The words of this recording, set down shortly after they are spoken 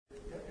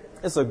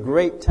it's a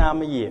great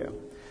time of year.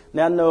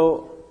 Now, I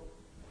know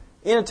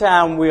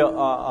anytime we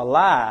are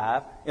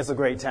alive, it's a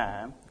great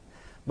time.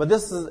 But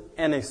this is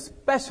an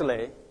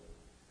especially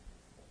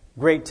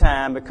great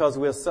time because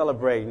we're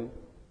celebrating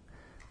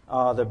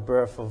the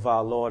birth of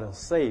our Lord and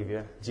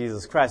Savior,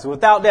 Jesus Christ.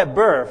 Without that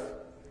birth,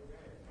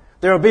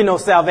 there will be no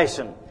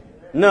salvation.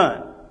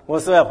 None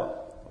whatsoever.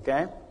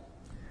 Okay?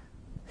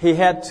 He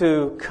had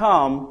to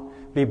come,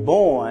 be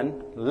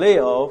born,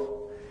 live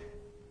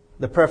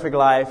the perfect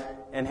life,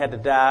 and had to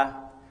die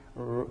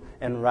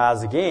and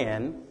rise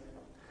again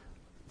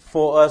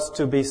for us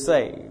to be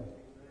saved.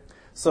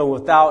 So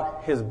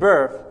without his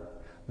birth,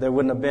 there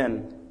wouldn't have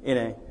been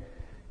any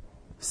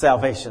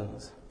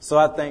salvations. So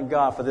I thank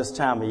God for this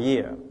time of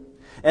year.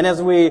 And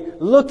as we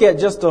look at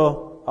just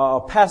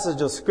a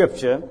passage of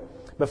Scripture,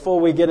 before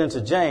we get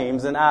into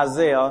James, in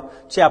Isaiah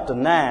chapter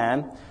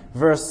 9,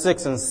 verse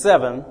 6 and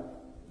 7,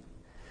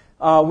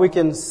 we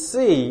can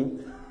see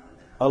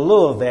a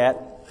little of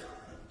that.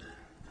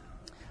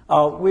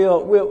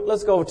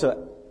 Let's go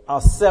to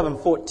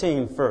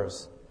 7:14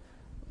 first.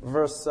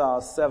 Verse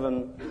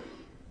 7,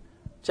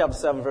 chapter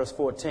 7, verse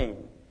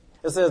 14.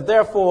 It says,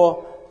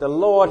 "Therefore the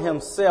Lord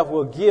himself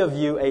will give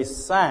you a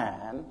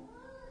sign.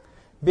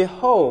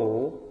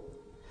 Behold,"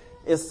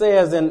 it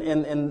says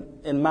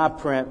in my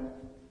print,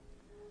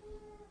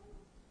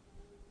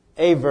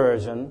 a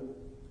version,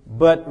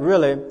 but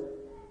really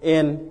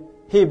in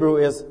Hebrew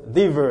is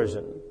the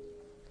version.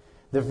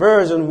 The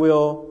virgin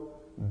will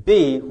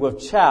be with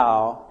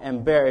child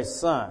and bear a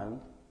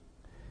son.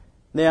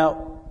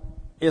 Now,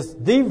 it's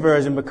the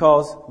virgin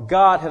because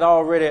God had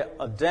already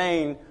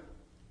ordained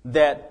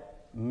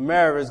that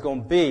Mary is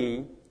going to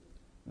be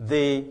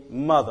the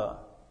mother.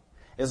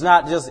 It's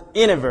not just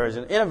any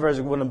virgin. Any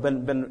virgin wouldn't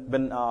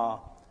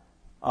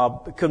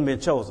have couldn't be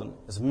chosen.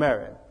 It's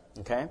Mary.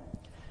 Okay?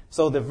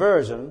 So the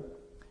virgin,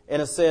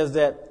 and it says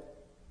that,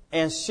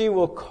 and she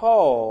will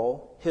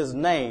call his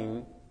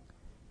name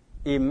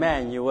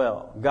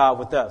Emmanuel, God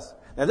with us.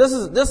 Now this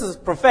is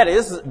prophetic.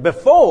 This is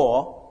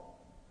before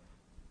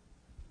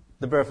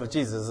the birth of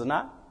Jesus, is it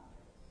not?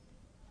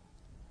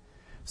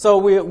 So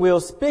we're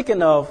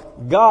speaking of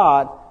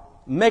God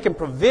making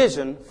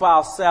provision for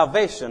our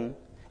salvation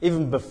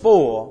even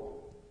before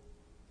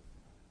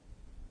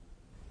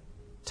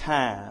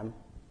time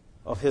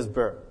of his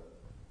birth.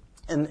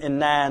 In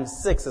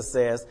 9:6 it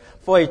says,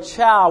 "For a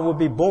child will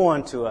be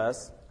born to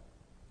us,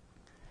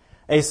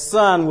 a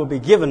son will be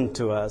given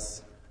to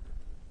us,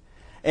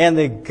 and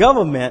the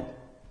government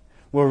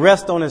will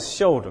rest on his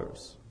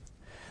shoulders."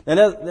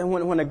 Then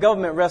when the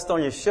government rests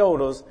on your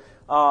shoulders,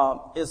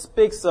 it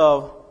speaks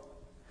of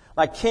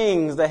like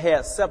kings that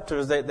had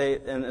scepters,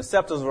 and the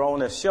scepters were on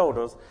their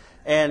shoulders,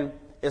 and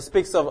it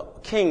speaks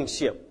of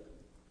kingship.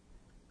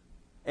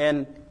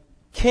 And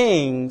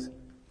kings,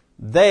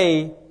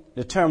 they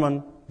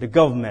determine the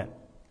government,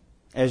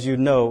 as you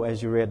know,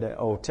 as you read the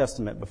Old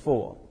Testament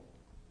before.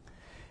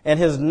 And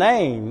his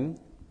name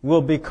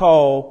will be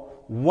called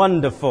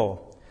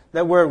Wonderful.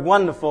 That word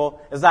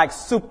wonderful is like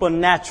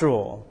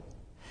supernatural.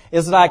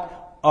 It's like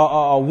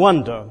a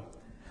wonder.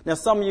 Now,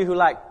 some of you who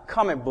like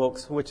comic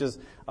books, which is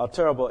a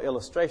terrible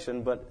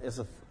illustration, but it's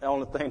the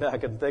only thing that I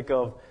can think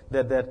of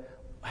that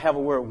have a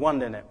word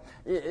wonder in it.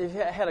 If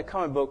you had a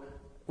comic book,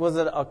 was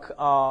it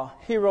a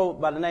hero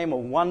by the name of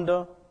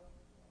Wonder?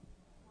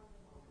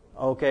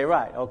 Okay,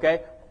 right,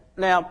 okay.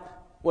 Now,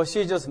 was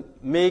she just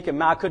meek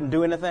and I couldn't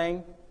do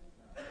anything?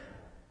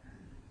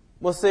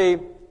 Well, see,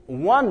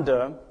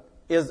 wonder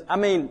is,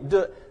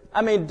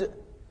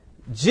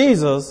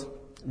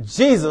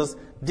 Jesus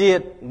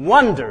did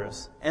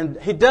wonders,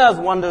 and he does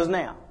wonders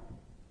now.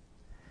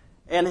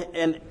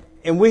 And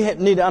we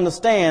need to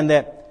understand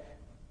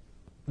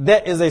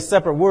that is a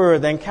separate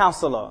word than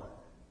counselor.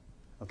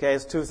 Okay,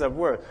 it's two separate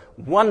words.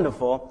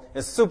 Wonderful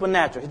is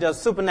supernatural. He does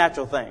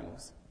supernatural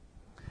things.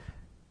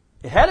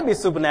 It had to be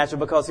supernatural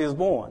because he was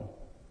born.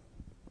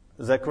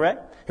 Is that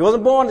correct? He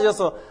wasn't born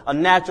just a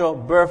natural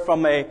birth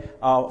from a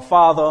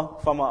father,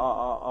 from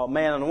a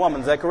man and a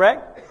woman. Is that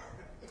correct?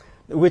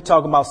 We're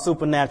talking about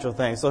supernatural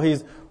things. So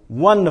he's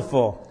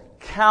wonderful,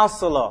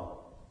 counselor.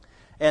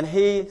 And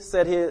he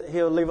said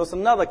he'll leave us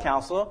another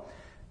counselor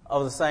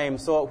of the same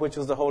sort, which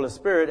was the Holy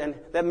Spirit. And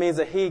that means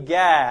that he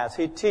guides,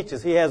 he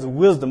teaches, he has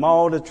wisdom,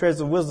 all the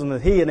treasures of wisdom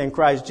that he had in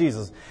Christ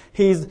Jesus.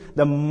 He's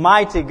the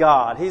mighty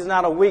God. He's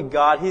not a weak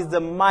God. He's the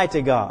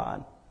mighty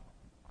God.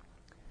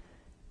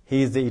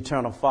 He's the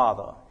eternal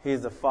Father.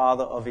 He's the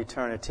Father of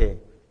eternity.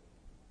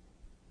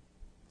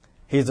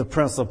 He's the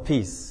Prince of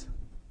Peace.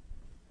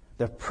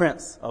 The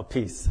Prince of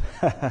Peace.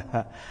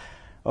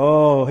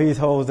 Oh, he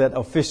holds that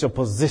official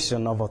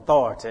position of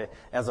authority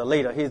as a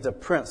leader. He's the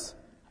Prince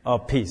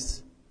of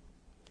Peace.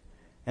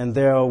 And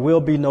there will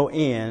be no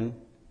end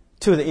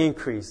to the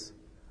increase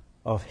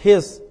of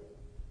his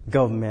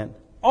government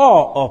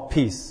or of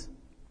peace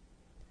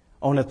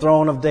on the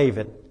throne of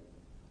David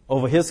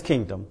over his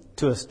kingdom,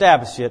 to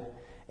establish it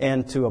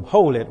and to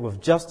uphold it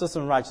with justice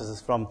and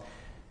righteousness from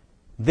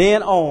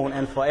then on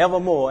and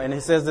forevermore. And he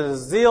says that the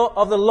zeal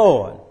of the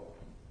Lord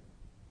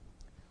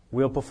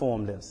will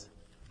perform this.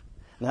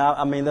 Now,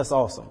 I mean, that's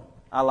awesome.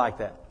 I like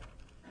that.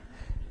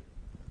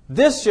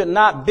 This should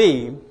not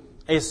be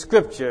a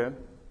scripture.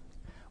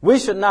 We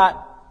should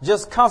not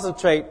just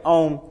concentrate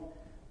on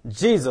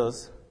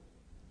Jesus,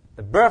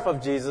 the birth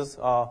of Jesus,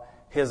 or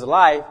his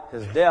life,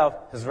 his death,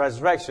 his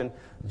resurrection,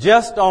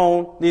 just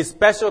on these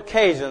special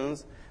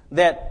occasions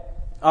that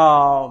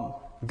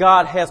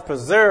God has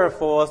preserved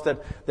for us,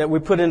 that we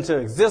put into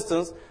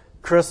existence,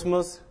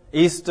 Christmas,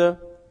 Easter.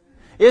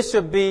 It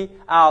should be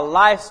our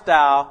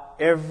lifestyle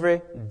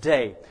every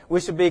day. We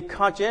should be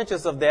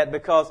conscientious of that,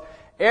 because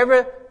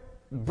every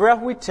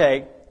breath we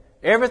take,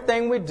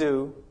 everything we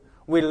do,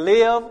 we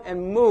live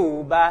and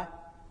move by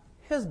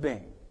his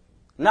being.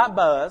 Not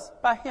by us,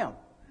 by him.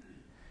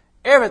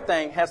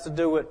 Everything has to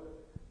do with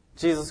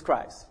Jesus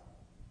Christ.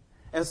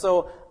 And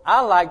so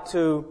I like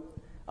to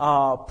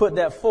put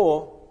that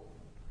forth,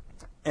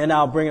 and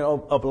I'll bring it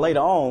up later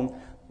on,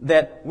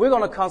 that we're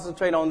going to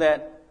concentrate on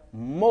that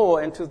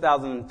more in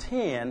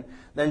 2010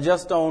 than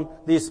just on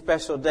these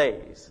special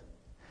days.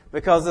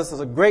 Because this is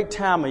a great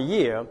time of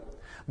year,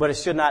 but it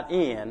should not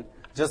end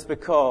just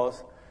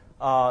because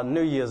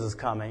New Year's is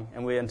coming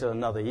and we're into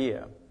another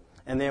year.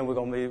 And then we're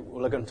going to be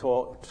looking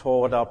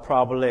toward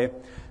probably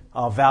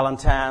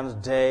Valentine's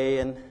Day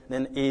and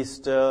then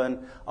Easter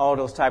and all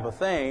those type of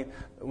things.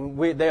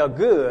 They are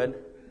good,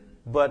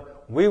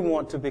 but we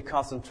want to be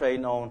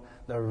concentrating on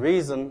the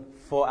reason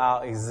for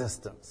our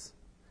existence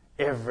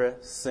every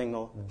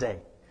single day.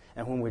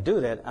 And when we do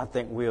that, I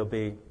think we'll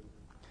be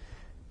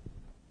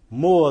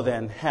more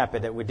than happy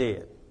that we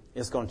did.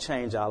 It's going to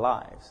change our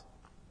lives.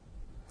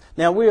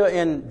 Now, we are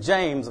in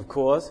James, of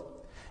course,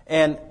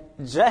 and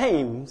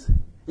James,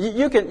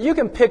 you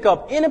can pick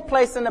up any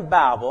place in the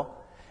Bible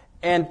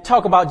and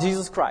talk about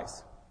Jesus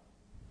Christ.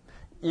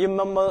 You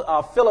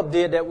remember Philip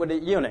did that with the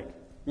eunuch.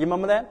 You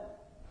remember that?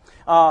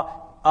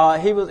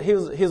 He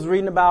was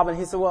reading the Bible, and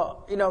he said,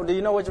 "Well, do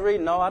you know what you're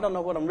reading?" "No, I don't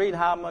know what I'm reading.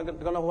 How am I going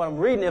to know what I'm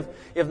reading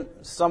if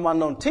someone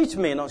don't teach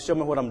me and don't show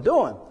me what I'm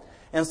doing?"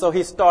 And so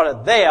he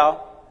started there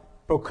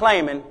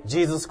proclaiming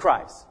Jesus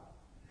Christ.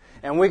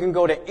 And we can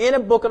go to any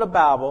book of the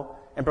Bible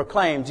and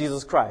proclaim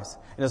Jesus Christ.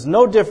 And there's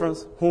no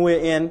difference when we're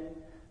in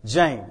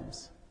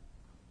James.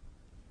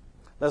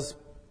 Let's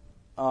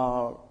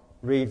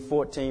read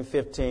 14,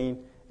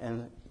 15,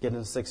 and get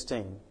into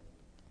 16.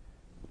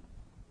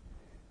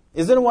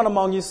 "Is anyone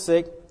among you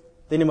sick?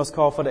 Then he must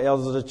call for the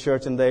elders of the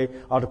church, and they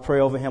are to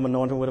pray over him,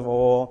 anoint him with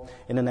oil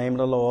in the name of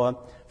the Lord."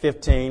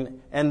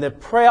 15. "And the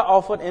prayer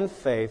offered in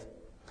faith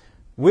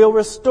will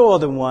restore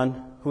the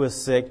one who is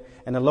sick,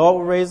 and the Lord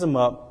will raise him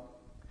up.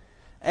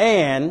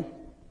 And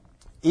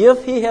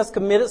if he has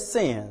committed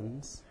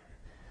sins,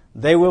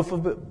 they will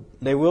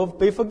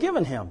be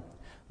forgiven him."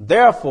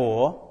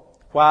 Therefore,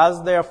 why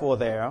is therefore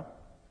there?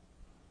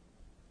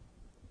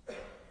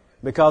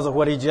 Because of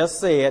what he just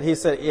said. He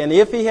said, and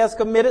if he has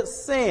committed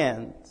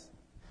sins,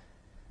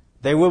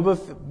 they will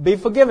be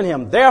forgiven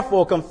him.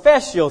 Therefore,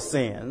 confess your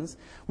sins.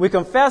 We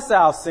confess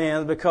our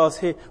sins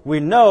because we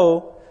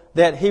know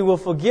that he will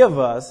forgive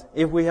us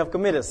if we have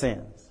committed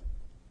sins.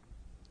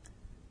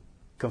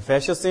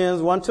 "Confess your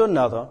sins one to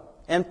another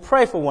and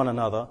pray for one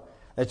another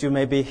that you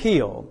may be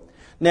healed."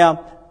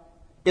 Now,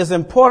 it's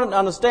important to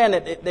understand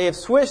that they have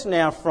switched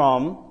now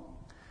from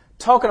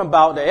talking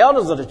about the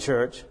elders of the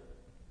church,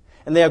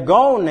 and they have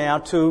gone now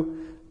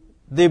to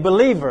the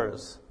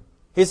believers.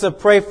 He said,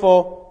 pray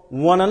for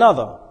one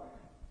another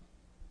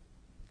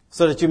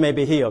so that you may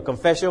be healed.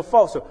 Confess your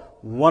faults to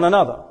one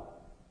another.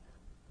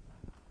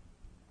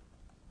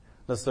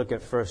 Let's look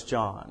at 1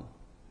 John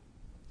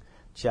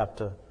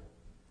chapter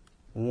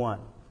 1.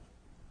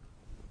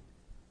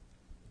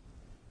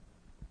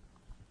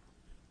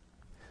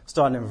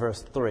 Starting in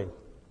verse 3.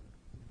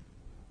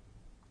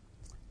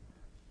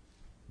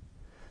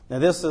 Now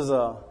this is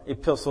a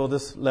epistle,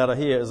 this letter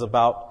here is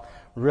about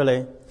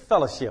really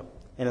fellowship.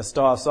 And it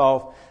starts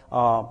off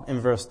in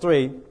verse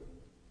 3.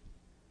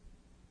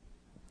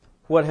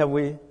 What have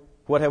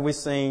we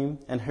seen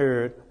and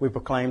heard, we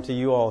proclaim to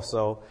you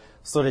also,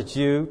 so that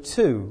you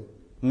too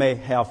may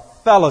have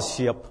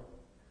fellowship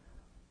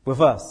with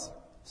us.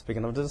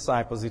 Speaking of the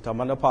disciples, he's talking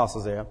about the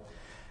apostles there.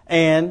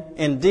 And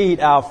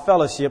indeed, our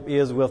fellowship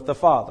is with the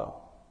Father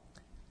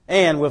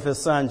and with his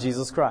Son,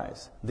 Jesus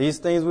Christ. These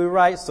things we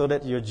write so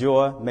that your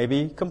joy may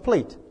be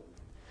complete.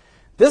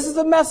 This is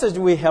the message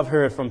we have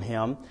heard from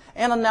him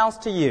and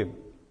announced to you,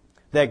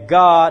 that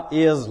God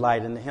is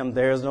light, and in him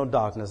there is no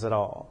darkness at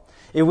all.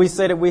 If we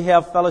say that we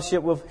have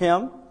fellowship with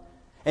him,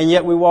 and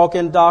yet we walk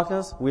in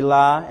darkness, we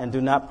lie and do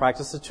not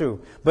practice the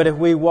truth. But if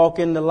we walk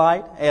in the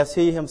light, as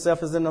he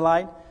himself is in the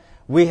light,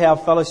 we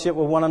have fellowship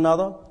with one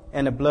another,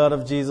 and the blood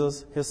of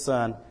Jesus, his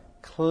Son,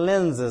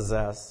 cleanses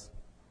us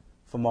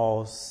from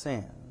all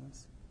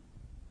sins.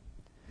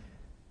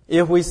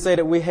 If we say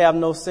that we have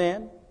no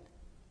sin,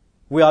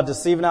 we are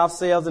deceiving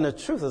ourselves, and the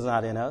truth is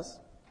not in us.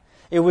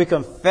 If we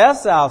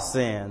confess our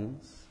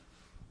sins,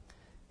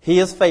 he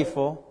is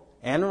faithful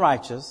and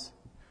righteous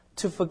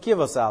to forgive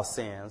us our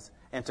sins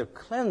and to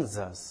cleanse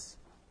us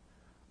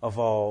of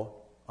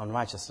all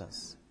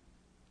unrighteousness.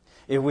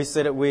 If we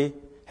say that we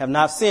have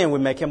not sinned, we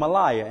make him a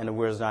liar, and the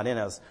word is not in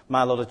us.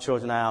 My little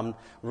children, I am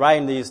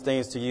writing these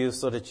things to you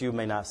so that you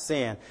may not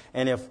sin.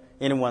 And if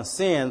anyone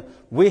sins,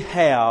 we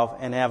have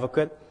an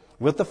advocate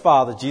with the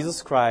Father,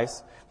 Jesus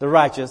Christ, the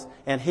righteous,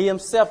 and he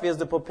himself is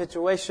the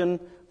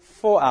propitiation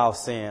for our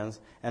sins,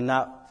 and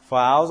not for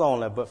ours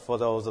only, but for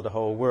those of the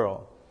whole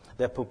world.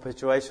 That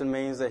propitiation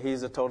means that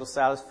he's a total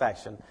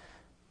satisfaction.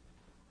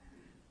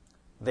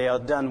 They are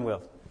done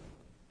with.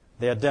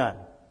 They are done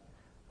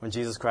when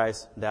Jesus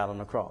Christ died on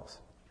the cross.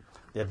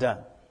 They're done.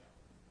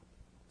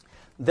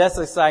 That's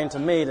exciting to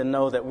me to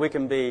know that we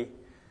can be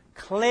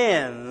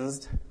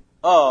cleansed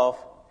of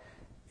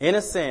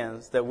any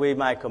sins that we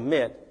might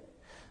commit.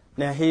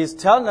 Now, he's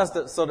telling us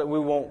that so that we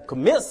won't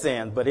commit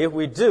sin, but if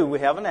we do, we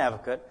have an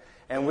advocate,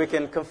 and we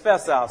can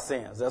confess our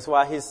sins. That's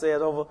why he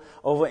said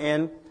over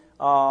in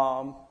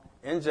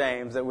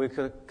James that we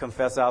could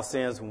confess our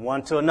sins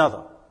one to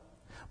another.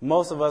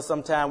 Most of us,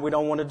 sometimes, we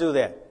don't want to do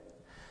that.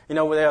 You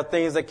know, there are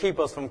things that keep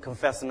us from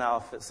confessing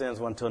our sins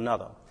one to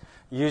another.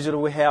 Usually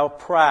we have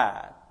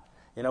pride.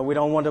 You know, we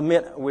don't want to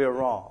admit we're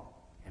wrong.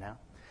 You know,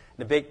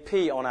 the big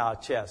P on our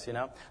chest, you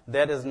know,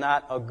 that is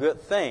not a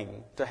good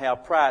thing to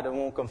have pride that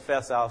won't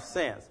confess our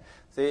sins.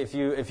 See,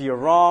 if you're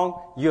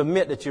wrong, you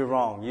admit that you're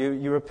wrong.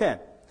 You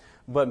repent.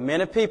 But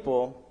many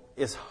people,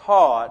 it's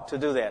hard to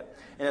do that.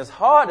 And it's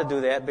hard to do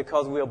that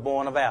because we are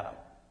born of Adam.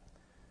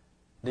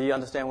 Do you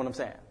understand what I'm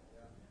saying?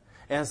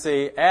 And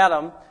see,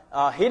 Adam,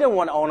 he didn't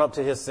want to own up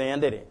to his sin,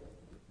 did he?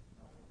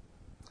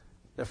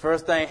 The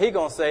first thing he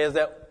going to say is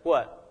that,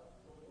 what?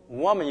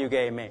 Woman you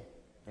gave me.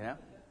 You know?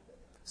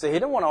 See, he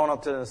didn't want to own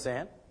up to the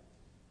sin.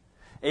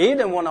 Eve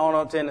didn't want to own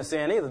up to the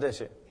sin either, did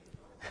she?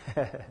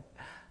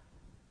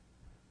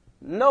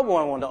 No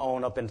one wanted to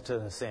own up into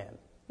the sin.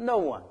 No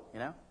one, you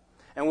know?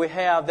 And we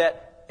have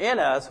that in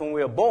us when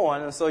we are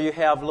born, and so you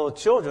have little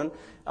children,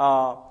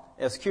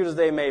 as cute as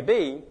they may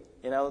be,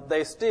 you know,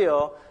 they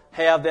still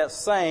have that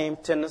same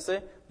tendency.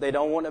 They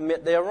don't want to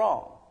admit they're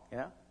wrong, you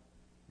know?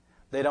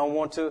 They don't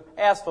want to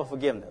ask for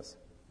forgiveness.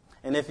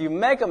 And if you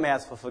make them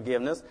ask for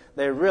forgiveness,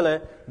 they really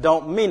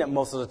don't mean it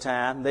most of the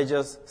time. They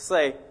just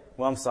say,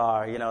 well, I'm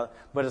sorry, you know,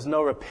 but there's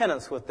no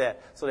repentance with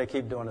that, so they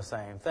keep doing the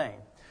same thing.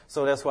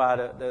 So that's why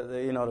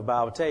the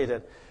Bible tells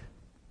you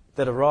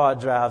that a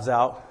rod drives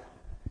out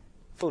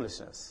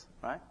foolishness,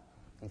 right?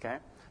 Okay?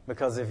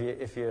 Because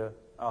if you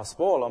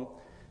spoil them,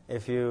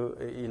 if you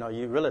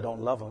really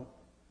don't love them,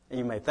 and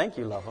you may think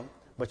you love them,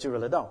 but you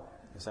really don't,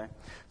 you see?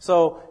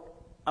 So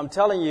I'm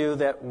telling you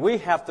that we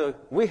have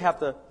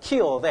to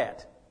kill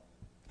that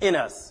in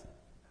us.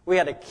 We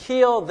have to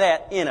kill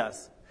that in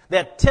us.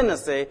 That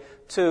tendency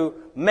to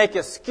make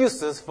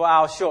excuses for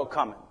our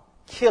shortcoming.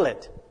 Kill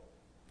it.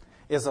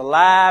 It's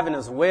alive and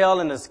it's well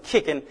and it's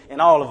kicking in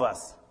all of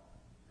us.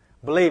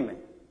 Believe me.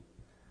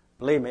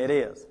 Believe me, it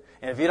is.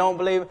 And if you don't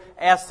believe,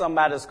 ask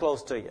somebody that's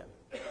close to you.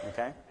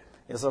 Okay?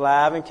 It's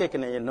alive and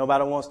kicking in you.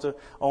 Nobody wants to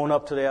own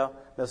up to their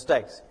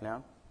mistakes, you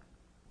know.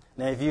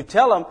 Now, if you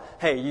tell them,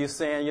 hey, you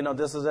saying, you know,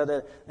 this is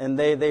that, and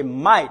they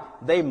might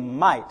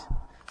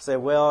say,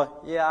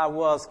 well, yeah, I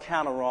was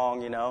kind of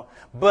wrong, you know,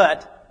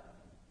 but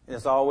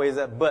it's always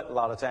that but a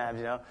lot of times,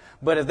 you know.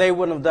 But if they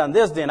wouldn't have done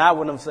this, then I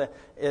wouldn't have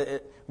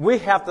said, we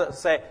have to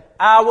say,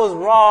 I was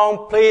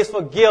wrong, please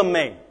forgive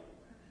me.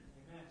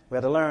 We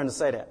have to learn to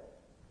say that.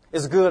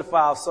 It's good for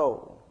our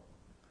soul.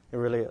 It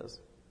really is.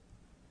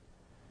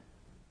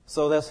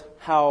 So that's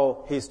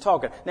how he's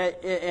talking. Now,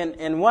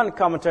 in one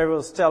commentary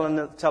was telling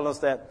us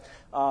that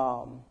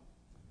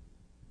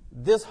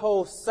this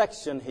whole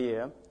section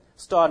here,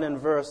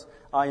 starting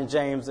in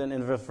James and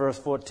in verse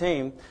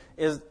 14,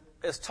 is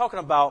talking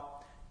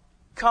about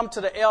come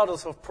to the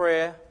elders for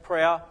prayer,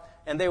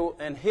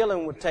 and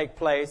healing would take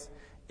place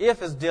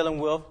if it's dealing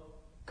with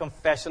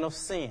confession of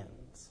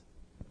sins.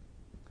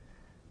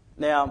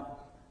 Now,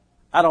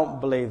 I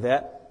don't believe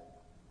that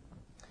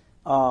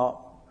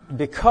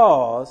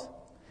because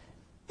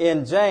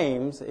in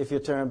James, if you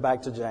turn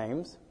back to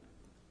James,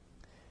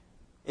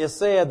 it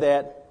said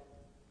that,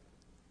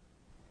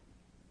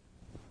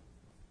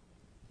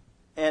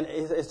 and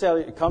it's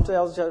telling you, come to the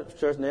elders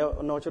church, and they'll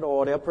anoint you with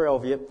oil, they'll pray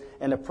over you,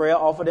 and the prayer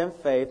offered in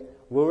faith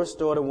will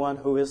restore the one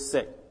who is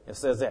sick. It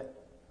says that.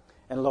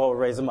 And the Lord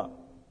will raise him up.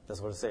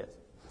 That's what it says.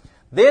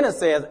 Then it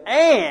says,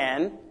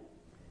 and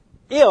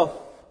if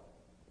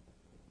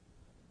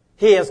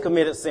he has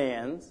committed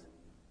sins,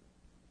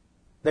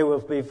 they will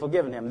be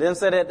forgiven him. They didn't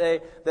say that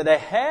they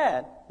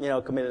had,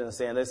 committed a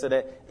sin. They said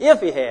that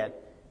if he had,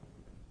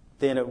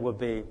 then it would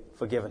be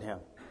forgiven him.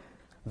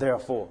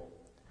 Therefore.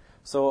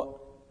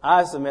 So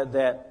I submit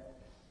that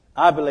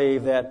I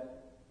believe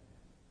that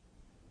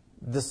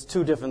this is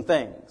two different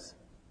things.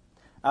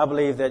 I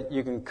believe that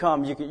you can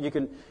come,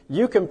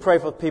 you can pray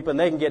for people and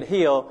they can get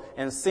healed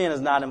and sin is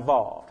not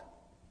involved.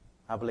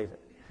 I believe it.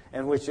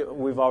 And which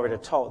we've already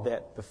taught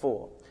that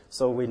before.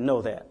 So we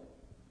know that.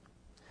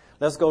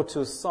 Let's go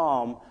to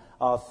Psalm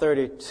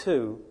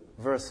 32,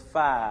 verse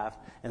 5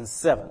 and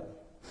 7.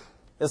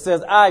 It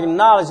says, I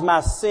acknowledge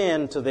my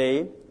sin to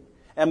thee,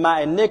 and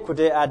my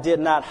iniquity I did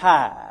not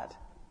hide.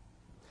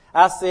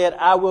 I said,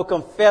 I will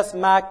confess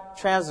my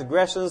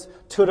transgressions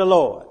to the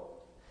Lord,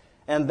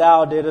 and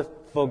thou didst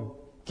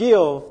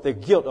forgive the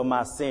guilt of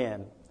my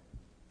sin.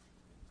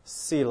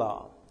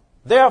 Selah.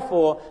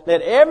 Therefore,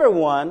 let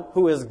everyone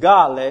who is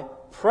godly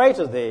pray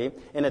to thee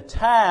in the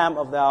time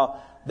of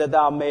that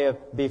thou mayest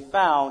be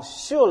found.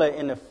 Surely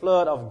in the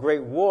flood of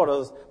great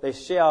waters they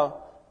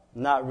shall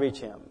not reach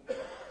him.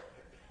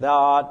 Thou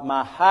art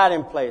my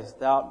hiding place.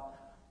 Thou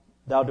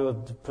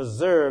dost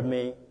preserve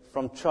me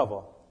from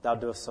trouble. Thou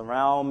dost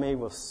surround me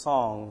with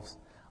songs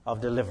of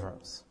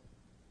deliverance.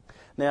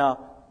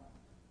 Now,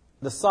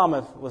 the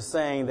psalmist was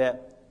saying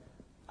that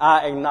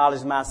I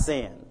acknowledge my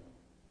sin.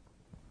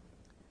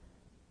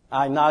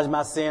 I acknowledge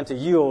my sin to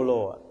you, O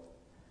Lord.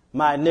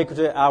 My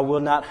iniquity I will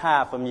not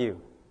hide from you.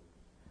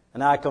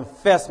 And I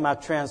confess my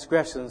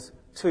transgressions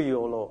to you,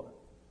 O Lord.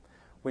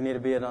 We need to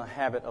be in a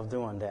habit of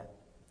doing that.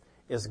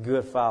 It's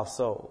good for our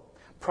soul.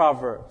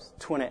 Proverbs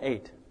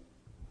 28,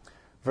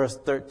 verse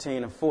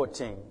 13 and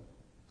 14.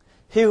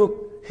 He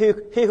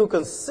who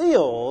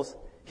conceals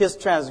his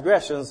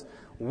transgressions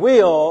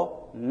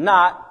will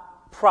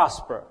not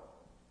prosper.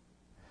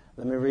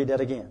 Let me read that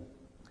again.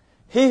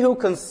 He who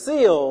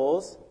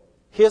conceals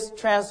his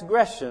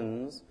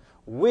transgressions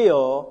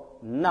will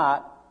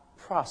not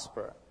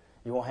prosper.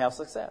 You won't have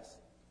success.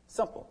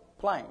 Simple,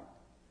 plain.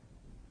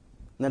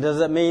 Now, does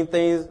that mean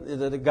things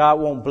that God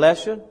won't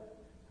bless you?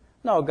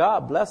 No,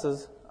 God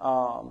blesses.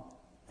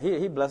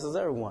 He blesses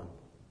everyone.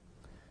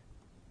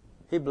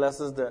 He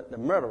blesses the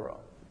murderer,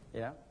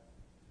 yeah.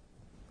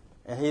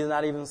 And he's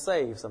not even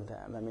saved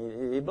sometimes. I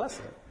mean, he blesses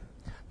him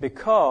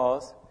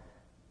because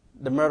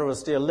the murderer is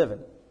still living.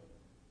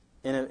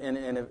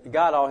 And if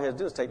God, all he has to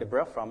do is take the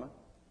breath from him.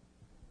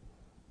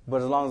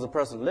 But as long as the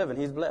person is living,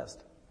 he's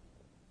blessed.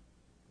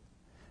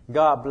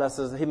 God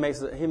blesses. He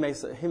makes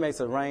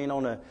it rain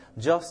on the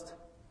just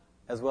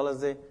as well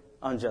as the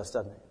unjust,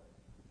 doesn't he?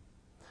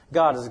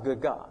 God is a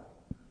good God.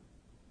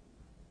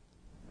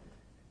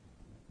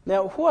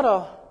 Now, what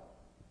are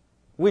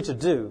we to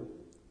do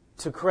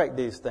to correct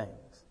these things?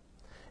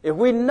 If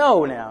we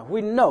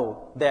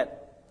know that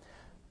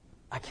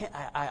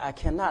I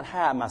cannot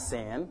hide my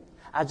sin.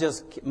 I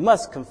just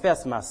must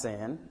confess my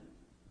sin.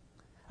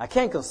 I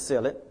can't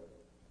conceal it.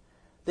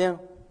 Then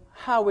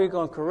how are we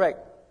going to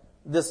correct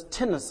this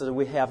tendency that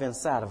we have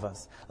inside of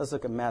us? Let's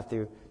look at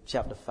Matthew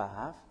chapter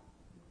 5.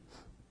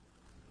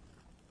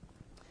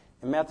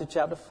 In Matthew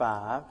chapter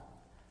 5,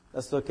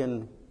 let's look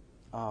in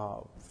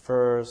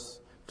verse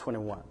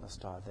 21. Let's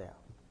start there.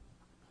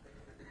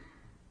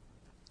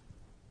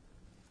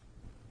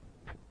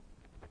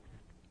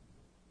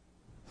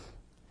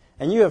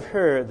 And you have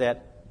heard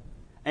that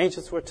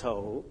ancients were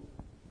told,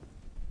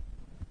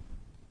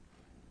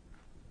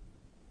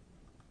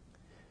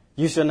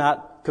 you shall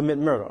not commit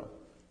murder,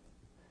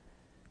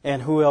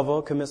 and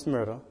whoever commits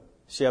murder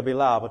shall be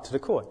liable to the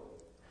court.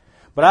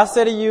 But I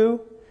say to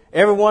you,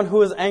 everyone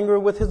who is angry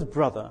with his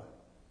brother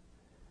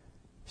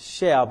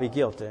shall be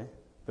guilty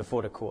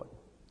before the court.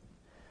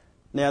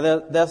 Now,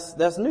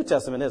 that's New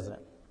Testament, isn't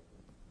it?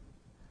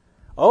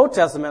 Old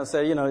Testament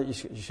said,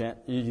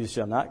 you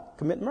shall not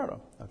commit murder,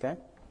 okay?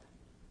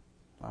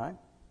 All right?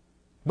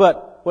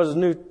 But what does the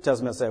New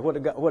Testament say?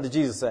 What did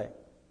Jesus say?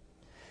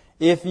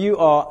 If you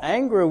are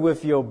angry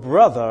with your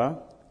brother,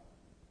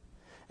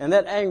 and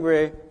that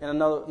angry, and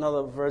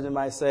another version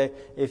might say,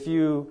 if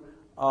you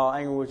are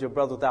angry with your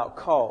brother without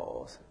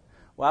cause.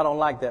 Well, I don't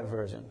like that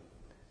version.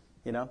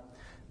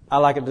 I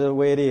like it the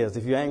way it is,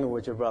 if you're angry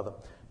with your brother.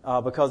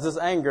 Because this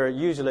anger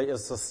usually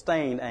is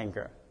sustained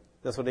anger.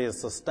 That's what it is,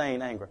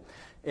 sustained anger.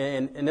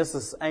 And this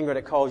is anger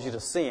that calls you to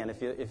sin.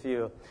 If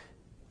you're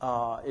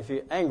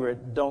angry,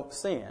 don't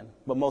sin.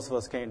 But most of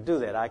us can't do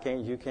that. I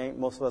can't, you can't.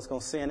 Most of us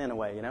going to sin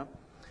anyway,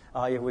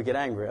 if we get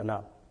angry or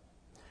not.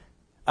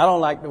 I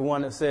don't like the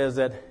one that says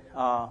that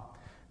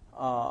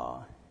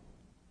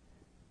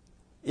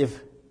if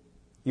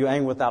you're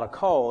angry without a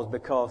cause,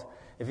 because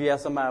if you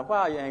ask somebody, why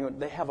are you angry?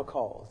 They have a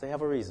cause. They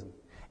have a reason.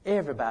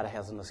 Everybody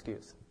has an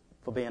excuse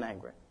for being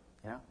angry.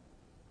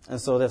 And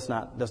so that's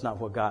not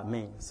what God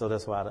means. So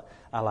that's why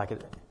I like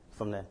it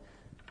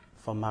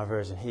from my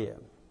version here.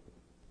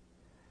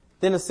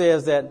 Then it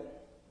says that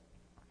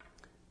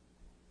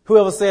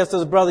whoever says to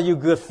his brother, you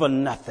good for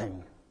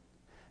nothing,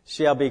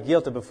 shall be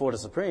guilty before the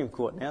Supreme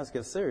Court. Now let's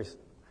get serious,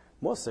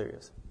 more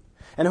serious.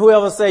 And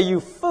whoever say you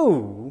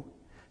fool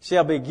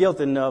shall be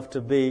guilty enough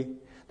to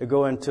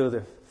go into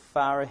the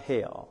fiery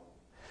hell.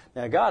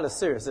 Now God is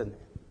serious, isn't he?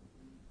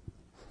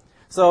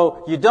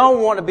 So you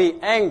don't want to be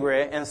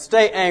angry and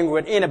stay angry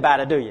with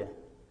anybody, do you?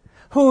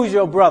 Who's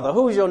your brother?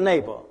 Who's your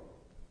neighbor?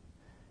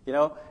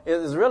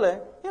 It's really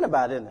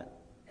anybody, isn't it?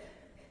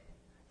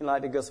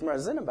 Like the Good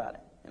Samaritan, it's anybody.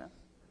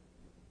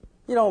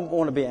 You don't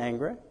want to be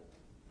angry,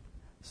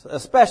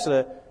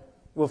 especially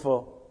with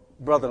a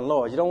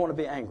brother-in-law. You don't want to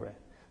be angry,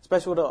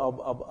 especially with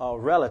a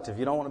relative.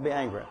 You don't want to be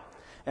angry.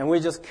 And we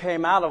just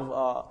came out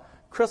of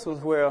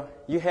Christmas where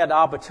you had the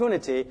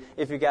opportunity,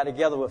 if you got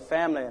together with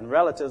family and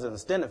relatives and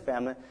extended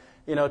family,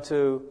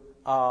 to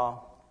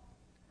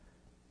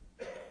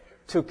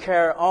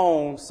carry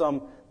on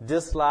some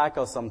dislike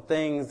or some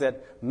things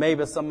that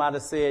maybe somebody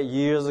said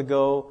years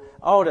ago.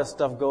 All that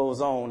stuff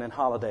goes on in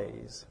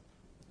holidays.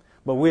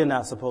 But we're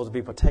not supposed to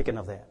be partaking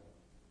of that.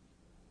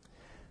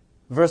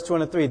 Verse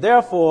 23,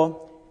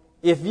 therefore,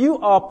 if you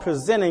are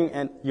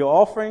presenting your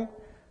offering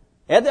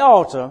at the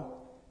altar,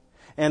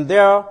 and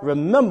there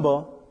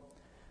remember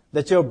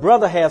that your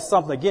brother has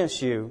something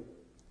against you,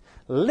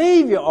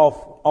 leave your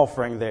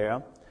offering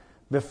there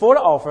before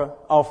the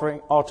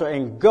offering altar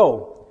and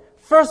go.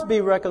 First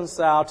be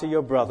reconciled to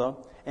your brother,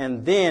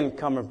 and then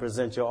come and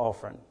present your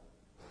offering.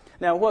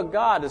 Now, what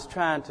God is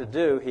trying to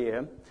do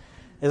here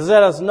is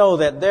let us know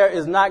that there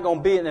is not going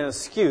to be an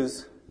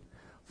excuse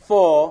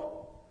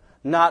for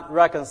not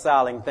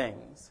reconciling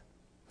things.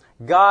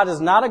 God is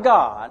not a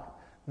God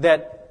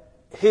that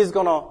He's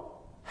going to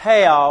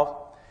have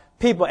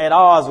people at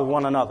odds with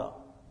one another.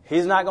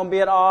 He's not going to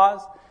be at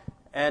odds,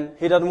 and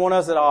He doesn't want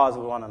us at odds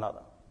with one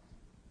another.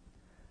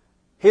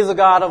 He's a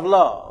God of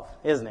love,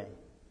 isn't He?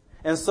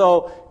 And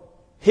so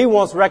He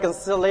wants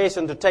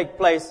reconciliation to take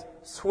place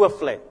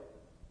swiftly.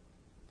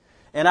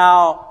 And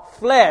our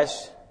flesh,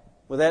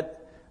 with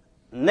that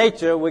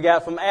nature we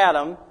got from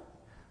Adam,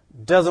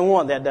 doesn't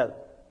want that,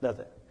 does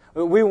it?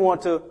 We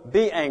want to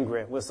be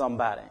angry with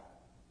somebody.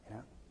 You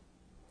know?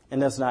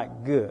 And that's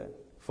not good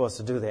for us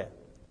to do that.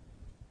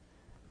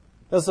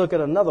 Let's look at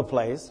another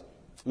place,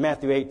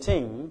 Matthew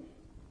 18.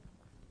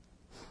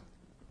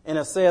 And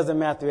it says in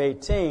Matthew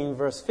 18,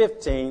 verse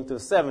 15 through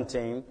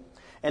 17,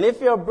 and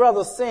if your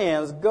brother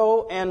sins,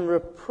 go and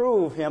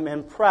reprove him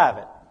in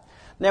private.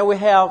 Now we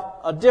have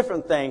a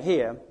different thing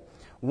here.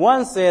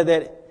 One said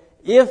that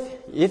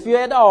if you're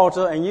at the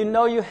altar and you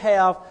know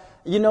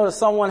that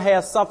someone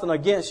has something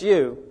against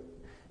you,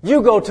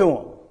 you go to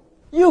him.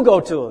 You go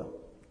to him.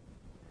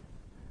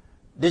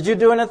 Did you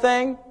do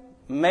anything?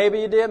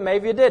 Maybe you did,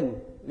 maybe you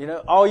didn't. You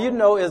know, all you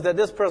know is that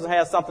this person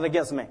has something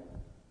against me.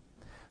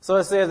 So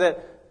it says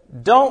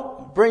that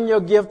don't bring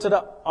your gift to the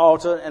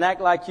altar and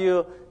act like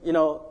you're,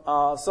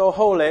 so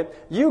holy.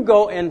 You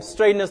go and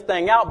straighten this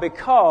thing out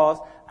because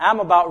I'm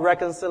about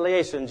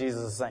reconciliation,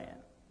 Jesus is saying.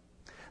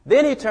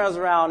 Then he turns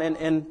around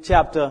in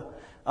chapter,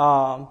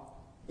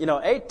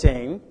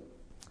 18,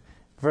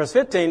 verse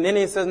 15. Then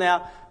he says,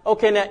 now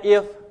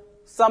if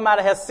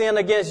somebody has sinned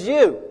against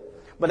you,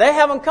 but they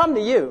haven't come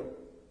to you,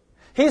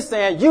 he's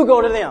saying, you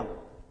go to them.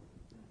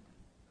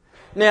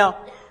 Now,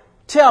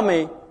 tell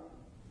me,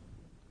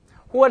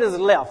 what is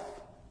left?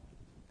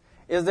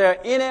 Is there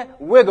any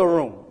wiggle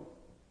room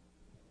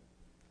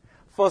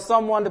for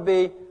someone to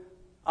be at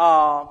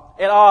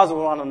odds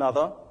with one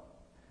another?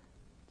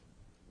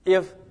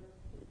 If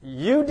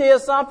you did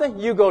something,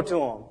 you go to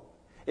them.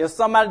 If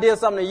somebody did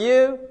something to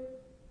you,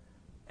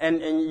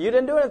 and you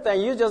didn't do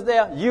anything, you're just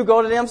there, you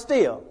go to them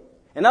still.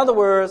 In other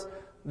words,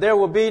 there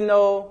will be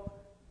no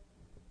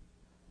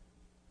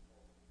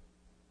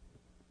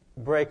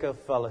break of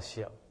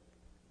fellowship.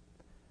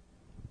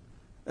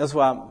 That's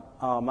why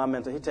my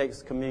mentor, he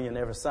takes communion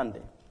every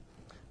Sunday.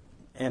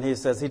 And he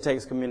says he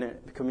takes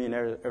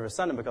communion every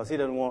Sunday because he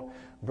doesn't want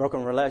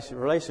broken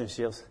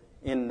relationships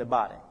in the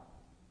body.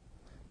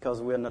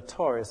 Because we're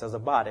notorious as a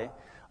body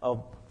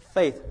of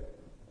faith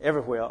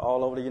everywhere,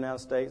 all over the United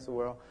States, the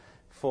world,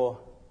 for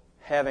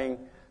having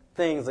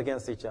things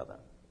against each other,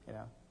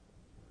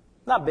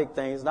 Not big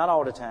things, not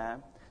all the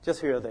time, just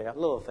here or there,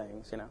 little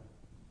things,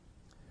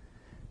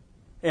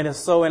 And it's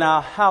so in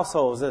our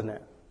households, isn't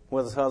it?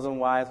 Whether it's husband,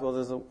 wife,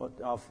 whether it's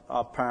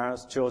our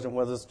parents, children,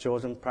 whether it's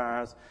children,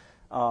 parents,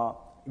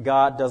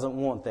 God doesn't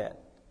want that.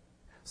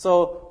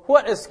 So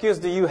what excuse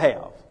do you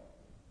have?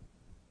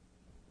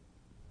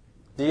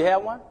 Do you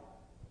have one?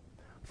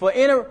 For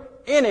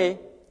any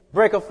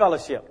break of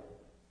fellowship,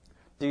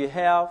 do you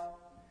have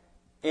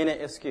any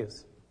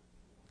excuse?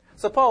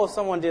 Suppose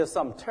someone did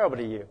something terrible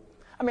to you.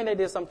 I mean, they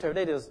did something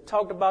terrible. They just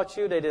talked about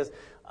you. They just,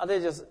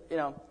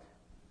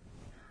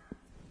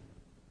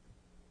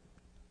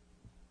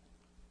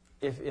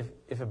 If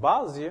it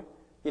bothers you,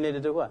 you need to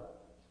do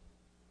what?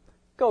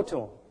 Go to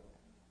him.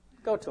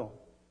 Go to him.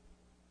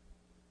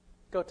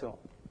 Go to him.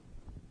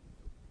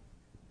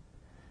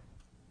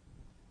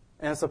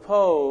 And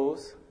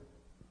suppose,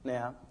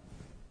 now,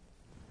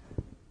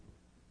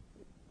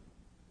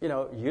 you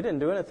didn't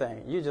do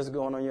anything. You're just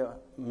going on your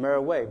merry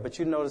way. But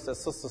you notice that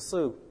Sister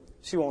Sue,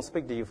 she won't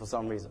speak to you for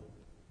some reason.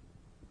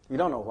 You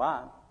don't know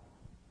why.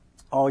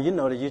 Or you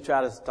know that you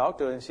try to talk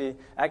to her and she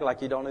act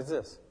like you don't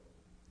exist.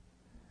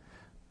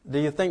 Do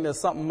you think that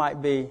something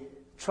might be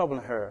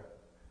troubling her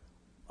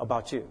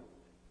about you?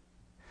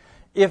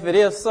 If it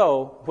is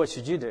so, what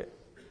should you do?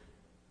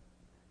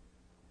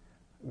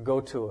 Go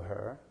to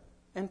her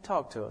and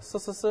talk to her.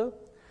 Sister Sue,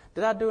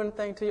 did I do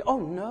anything to you? Oh,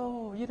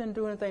 no, you didn't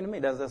do anything to me.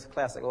 That's a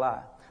classic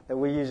lie that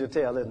we usually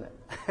tell, isn't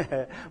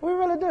it? We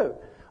really do.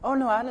 Oh,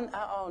 no, I didn't.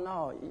 Oh,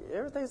 no,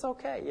 everything's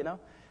okay,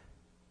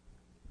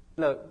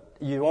 Look,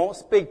 you won't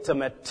speak to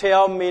me.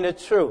 Tell me the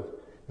truth.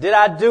 Did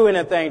I do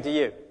anything to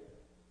you?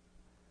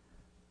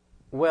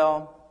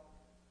 Well,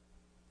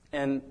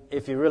 and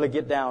if you really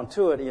get down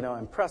to it,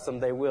 and press them,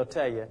 they will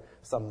tell you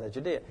something that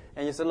you did.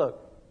 And you say, look,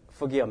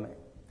 forgive me.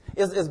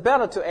 It's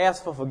better to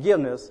ask for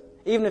forgiveness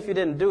even if you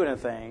didn't do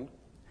anything,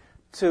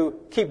 to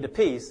keep the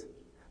peace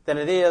than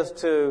it is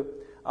to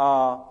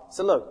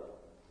say, look,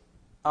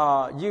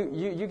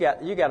 you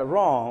got it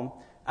wrong.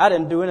 I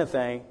didn't do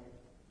anything.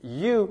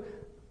 You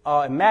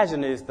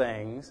imagine these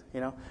things,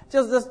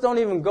 Just don't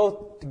even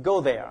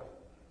go there.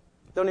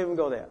 Don't even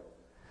go there.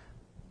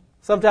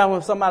 Sometimes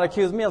when somebody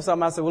accuses me of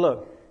something, I say, well,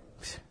 look,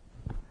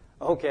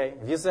 okay,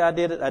 if you say I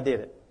did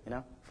it,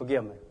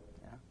 forgive me.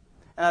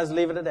 And I just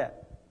leave it at that.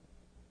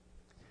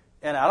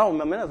 And I don't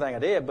remember anything I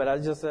did, but I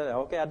just said,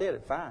 okay, I did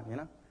it,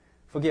 fine,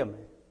 forgive me.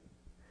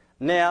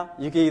 Now,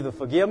 you can either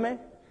forgive me,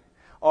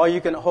 or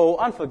you can hold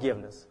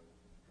unforgiveness.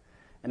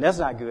 And that's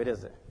not good,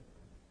 is it?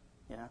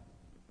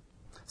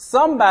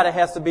 Somebody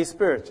has to be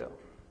spiritual,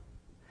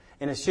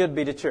 and it should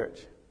be the church.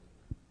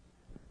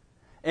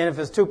 And if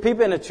it's two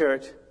people in the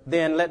church,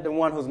 then let the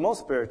one who's most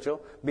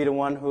spiritual be the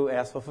one who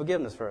asks for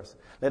forgiveness first.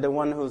 Let the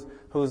one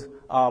who's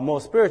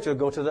more spiritual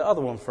go to the other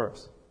one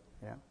first.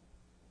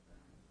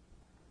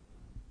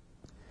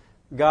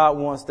 God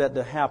wants that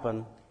to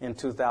happen in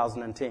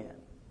 2010.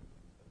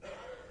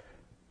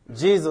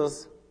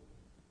 Jesus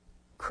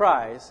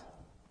Christ,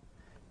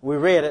 we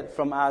read it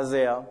from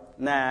Isaiah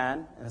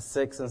 9 and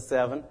 6 and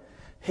 7.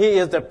 He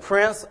is the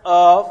Prince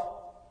of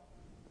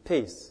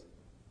Peace.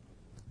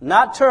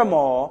 Not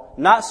turmoil,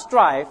 not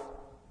strife,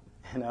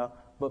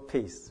 but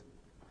peace.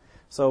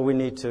 So we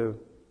need to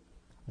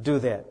do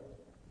that.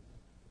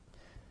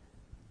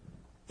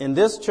 In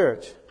this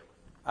church,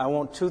 I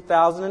want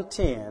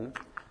 2010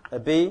 to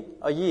be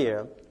a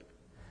year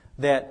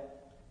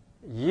that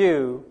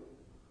you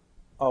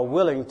are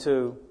willing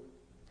to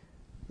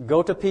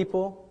go to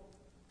people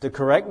the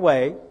correct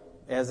way,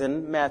 as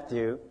in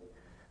Matthew.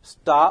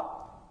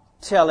 Stop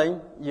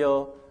telling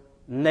your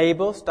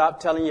neighbor, stop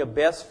telling your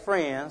best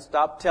friend,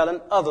 stop telling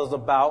others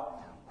about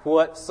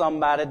what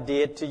somebody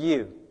did to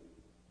you.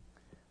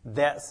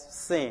 That's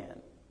sin.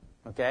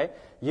 Okay?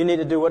 You need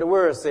to do what the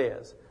Word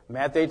says.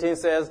 Matthew 18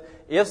 says,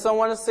 if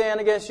someone is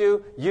sinning against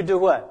you, you do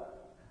what?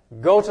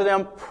 Go to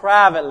them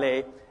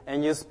privately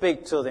and you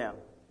speak to them.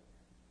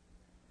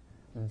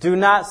 Do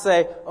not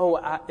say,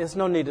 it's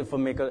no need for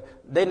me because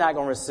they're not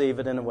going to receive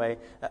it anyway.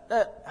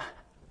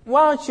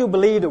 Why don't you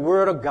believe the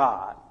Word of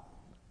God?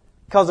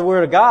 Because the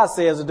Word of God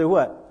says to do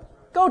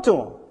what? Go to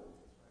them.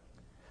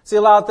 See,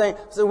 a lot of things,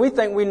 so we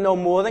think we know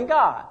more than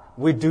God.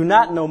 We do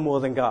not know more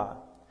than God.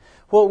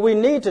 What we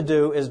need to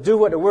do is do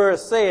what the Word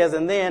says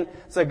and then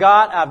say,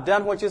 God, I've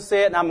done what you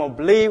said and I'm going to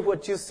believe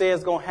what you say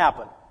is going to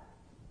happen.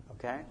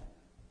 Okay?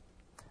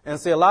 And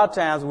see, a lot of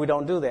times we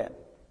don't do that.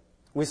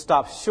 We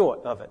stop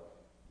short of it.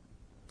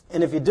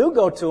 And if you do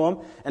go to them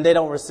and they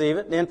don't receive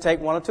it, then take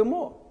one or two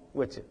more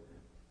with you.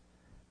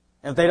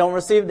 If they don't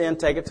receive it, then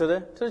take it to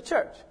the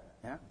church.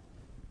 Yeah?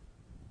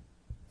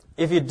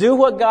 If you do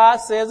what God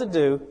says to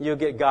do, you'll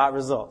get God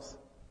results.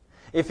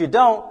 If you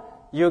don't,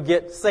 you'll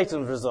get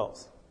Satan's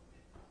results.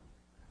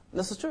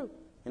 This is true.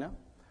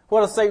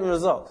 What are Satan's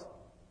results?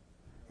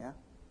 Yeah?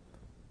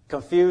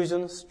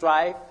 Confusion,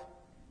 strife,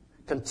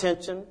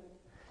 contention.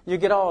 You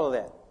get all of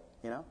that.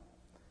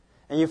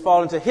 And you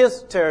fall into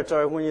his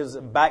territory when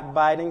you're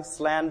backbiting,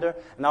 slander,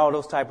 and all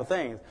those type of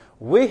things.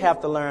 We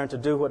have to learn to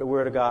do what the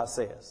Word of God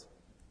says.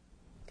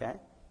 Okay?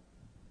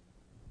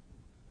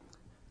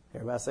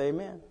 Everybody say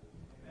amen.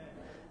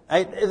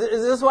 Hey,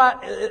 is this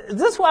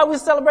why we're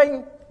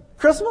celebrating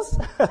Christmas?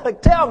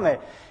 Tell me.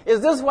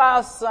 Is this why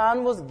our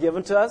Son was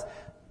given to us?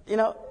 We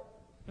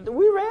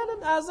read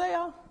it,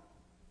 Isaiah.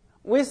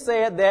 We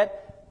said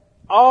that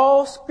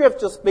all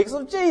Scripture speaks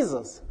of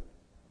Jesus.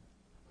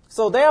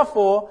 So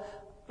therefore,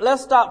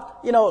 let's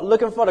stop,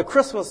 looking for the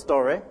Christmas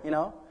story,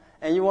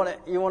 and you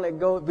want to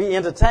go be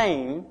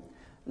entertained.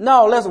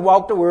 No, let's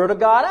walk the Word of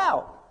God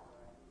out.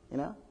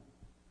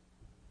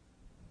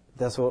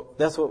 That's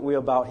what we're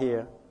about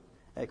here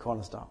at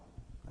Cornerstone.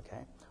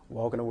 Okay?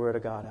 Walking the Word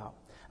of God out.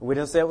 And we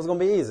didn't say it was going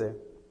to be easy.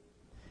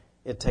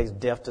 It takes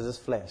death to this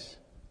flesh.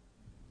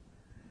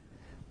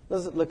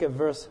 Let's look at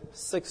verse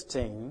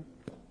 16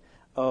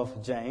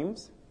 of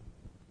James,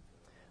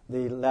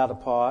 the latter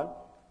part.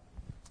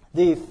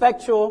 The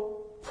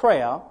effectual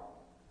prayer,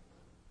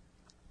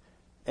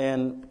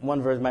 and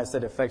one version might say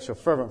the effectual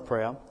fervent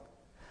prayer,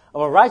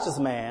 of a righteous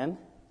man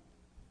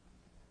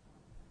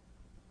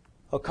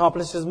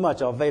accomplishes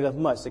much, or availeth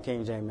much, the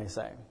King James may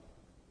say.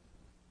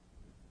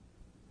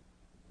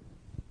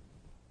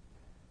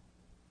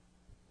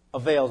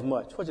 Avails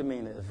much. What do you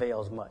mean it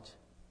avails much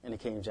in the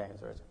King James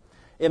Version?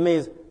 It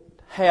means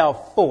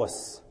have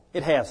force.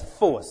 It has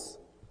force.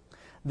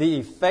 The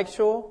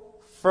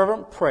effectual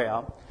fervent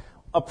prayer.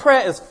 A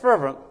prayer is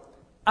fervent.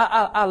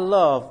 I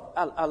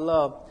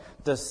love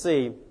to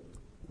see,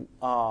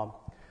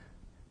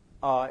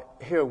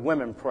 hear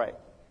women pray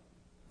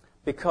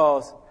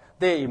because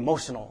they're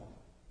emotional,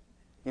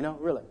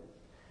 really.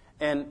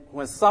 And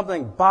when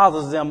something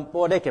bothers them,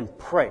 boy, they can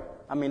pray.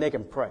 They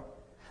can pray.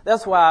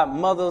 That's why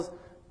mothers,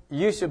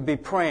 you should be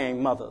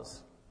praying,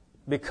 mothers,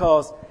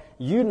 because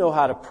you know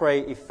how to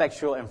pray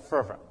effectual and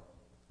fervent.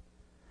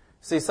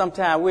 See,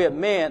 sometimes we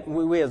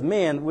as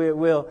men,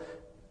 we'll,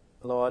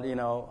 Lord,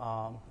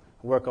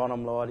 work on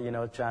them, Lord,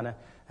 trying to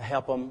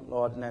help them,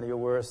 Lord. Now your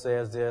word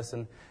says this.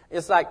 And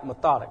it's like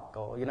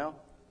methodical,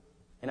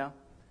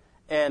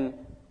 And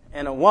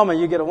a woman,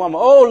 you get a woman,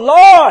 oh,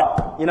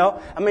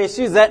 Lord,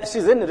 she's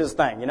into this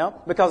thing,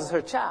 because it's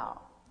her child,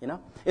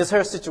 It's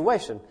her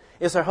situation.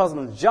 It's her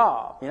husband's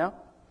job,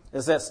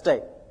 It's at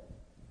stake.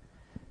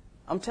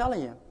 I'm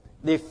telling you,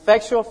 the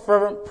effectual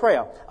fervent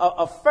prayer.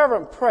 A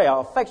fervent prayer,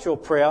 effectual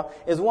prayer,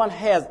 is one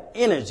has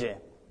energy.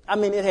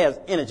 It has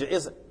energy.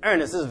 It's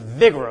earnest. It's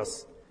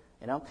vigorous.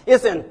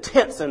 It's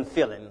intense in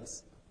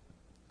feelings.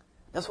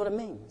 That's what it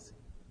means.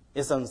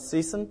 It's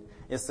unceasing.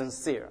 It's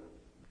sincere.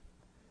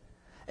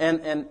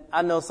 And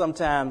I know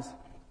sometimes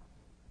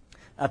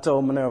I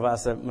told Minerva, I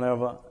said,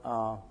 Minerva,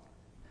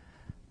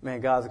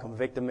 God's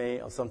convicted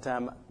me. Or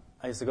sometimes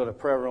I used to go to the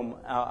prayer room.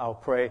 I'll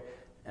pray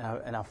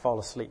and I'll fall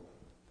asleep.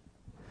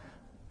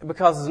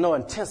 Because there's no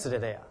intensity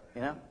there,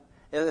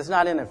 It's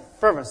not any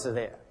fervency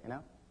there,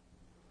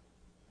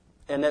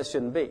 And that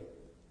shouldn't be,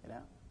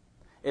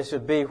 It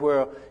should be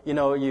where,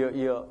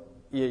 you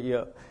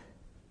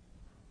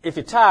if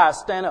you're tired,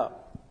 stand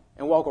up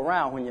and walk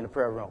around when you're in the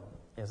prayer room,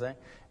 you see?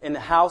 In the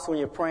house when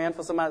you're praying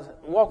for somebody,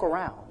 walk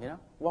around,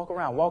 Walk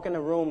around. Walk in the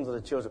rooms of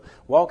the children.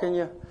 Walk in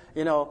your,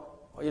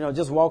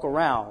 just walk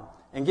around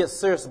and get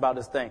serious about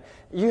this thing.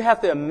 You have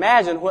to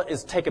imagine what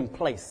is taking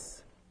place.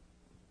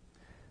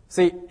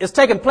 See, it's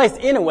taking place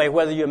anyway,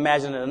 whether you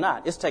imagine it or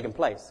not. It's taking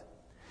place.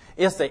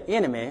 It's the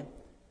enemy.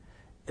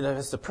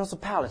 It's the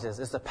principalities.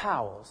 It's the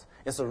powers.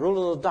 It's the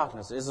rulers of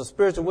darkness. It's the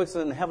spiritual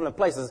wickedness in the heavenly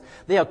places.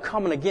 They are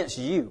coming against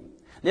you.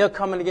 They are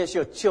coming against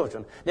your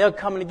children. They are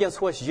coming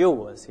against what's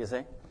yours, you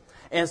see.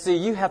 And see,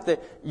 you have to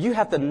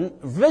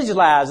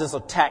visualize this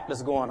attack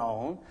that's going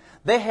on.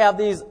 They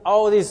have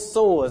all these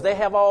swords. They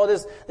have all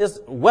this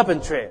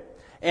weaponry.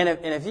 And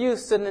if you're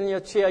sitting in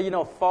your chair,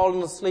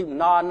 falling asleep,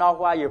 nodding off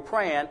while you're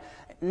praying,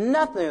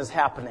 nothing is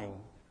happening.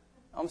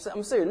 I'm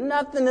serious.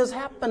 Nothing is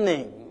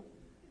happening.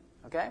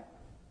 Okay?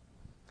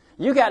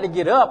 You got to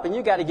get up and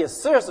you got to get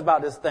serious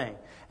about this thing.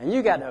 And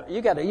you got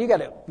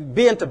to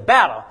be into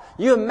battle.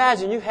 You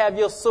imagine you have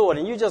your sword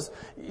and you just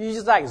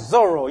like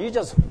Zorro. You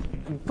just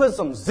put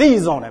some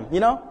Z's on him,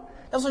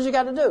 That's what you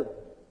got to do.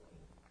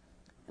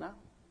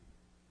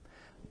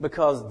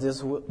 Because this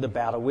is the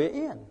battle we're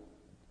in.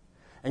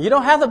 And you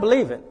don't have to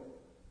believe it.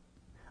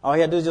 All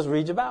you have to do is just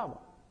read your Bible.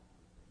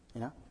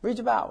 Read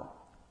your Bible.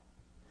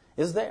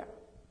 It's there.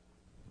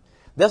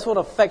 That's what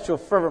effectual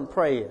fervent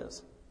prayer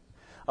is.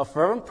 A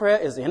fervent prayer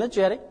is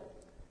energetic.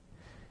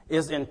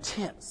 It's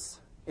intense.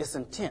 It's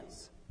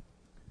intense.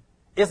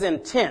 It's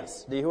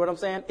intense. Do you hear what I'm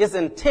saying? It's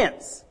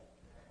intense.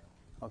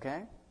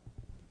 Okay?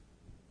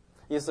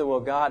 You say, well,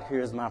 God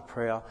hears my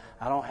prayer.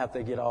 I don't have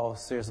to get all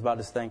serious about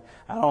this thing.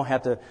 I don't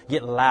have to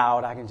get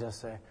loud. I can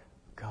just say,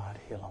 God,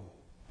 heal him.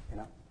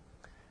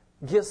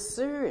 Get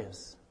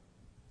serious.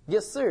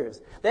 Get serious.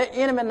 That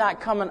enemy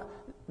not coming.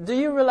 Do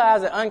you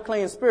realize that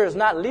unclean spirits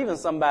not leaving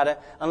somebody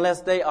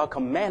unless they are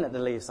commanded to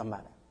leave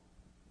somebody?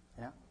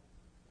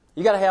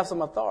 You got to have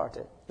some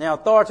authority. Now,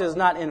 authority is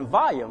not in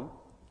volume,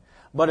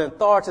 but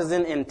authority is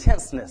in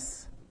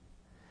intenseness.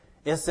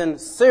 It's in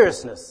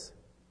seriousness.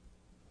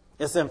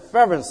 It's in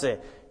fervency,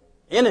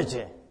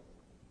 energy.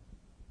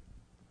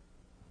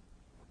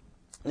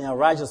 Now, a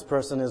righteous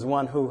person is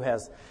one who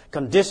has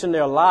conditioned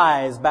their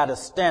lives by the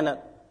standard,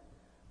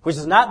 which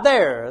is not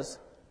theirs,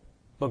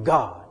 but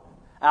God.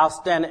 Our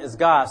standard is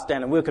God's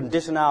standard. We'll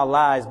condition our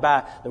lives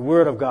by the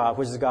Word of God,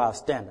 which is God's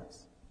standards.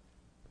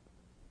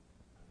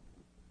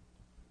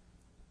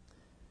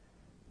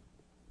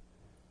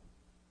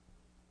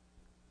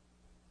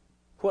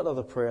 What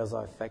other prayers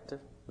are effective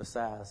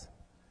besides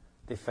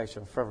the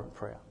effectual and fervent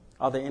prayer?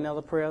 Are there any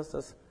other prayers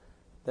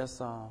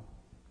that's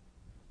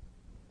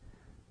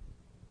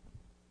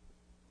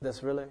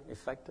really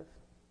effective?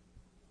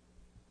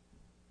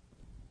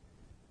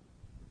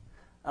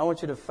 I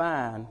want you to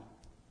find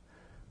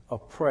a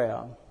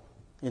prayer,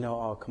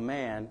 or a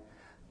command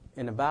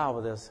in the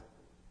Bible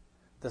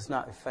that's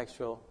not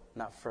effectual,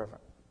 not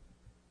fervent.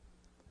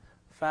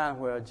 Find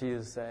where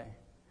Jesus say,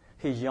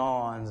 he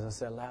yawns and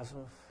said,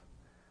 Lazarus,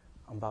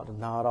 I'm about to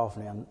nod off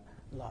now.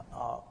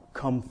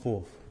 Come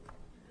forth.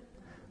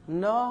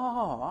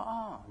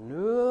 No,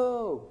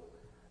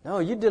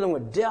 you're dealing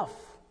with death.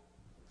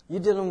 You're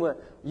dealing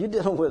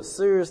with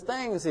serious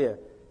things here.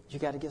 You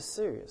got to get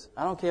serious.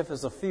 I don't care if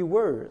it's a few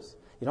words.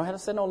 You don't have to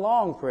say no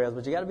long prayers,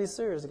 but you got to be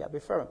serious. You got to be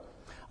fervent.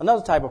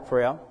 Another type of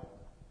prayer,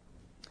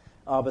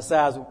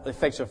 besides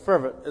effectual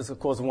fervent, is of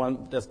course the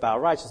one that's by a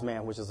righteous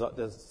man, which is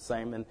the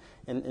same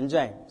in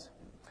James.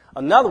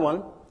 Another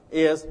one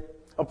is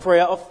a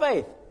prayer of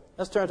faith.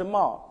 Let's turn to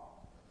Mark.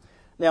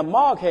 Now,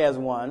 Mark has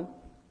one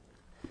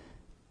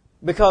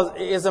because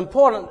it's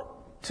important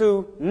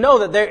to know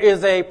that there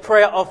is a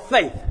prayer of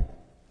faith.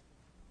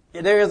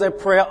 There is a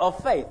prayer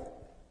of faith.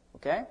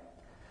 Okay?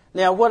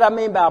 Now, what I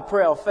mean by a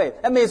prayer of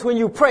faith, that means when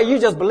you pray, you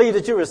just believe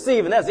that you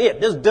receive, and that's it.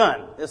 It's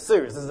done. It's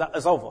serious.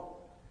 It's over.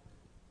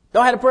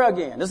 Don't have to pray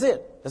again. That's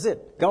it. That's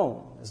it.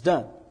 Gone. It's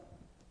done.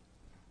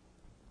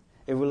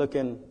 If we look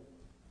in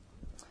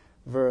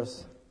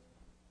verse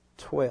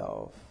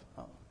 12.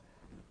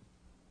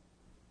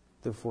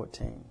 through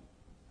 14.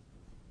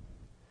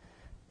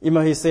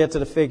 He said to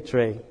the fig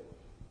tree,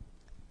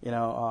 he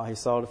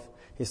saw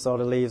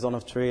the leaves on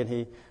the tree, and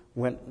he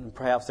went, and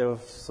perhaps there were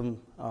some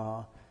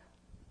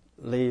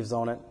leaves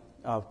on it,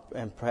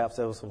 and perhaps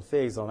there were some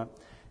figs on it,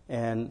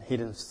 and he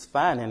didn't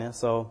find any.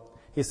 So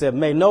he said,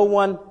 "May no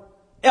one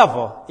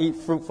ever eat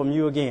fruit from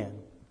you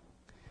again."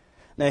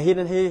 Now he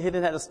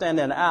didn't have to stand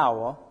there an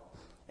hour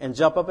and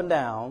jump up and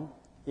down,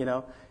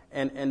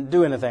 and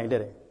do anything,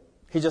 did he?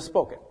 He just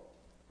spoke it.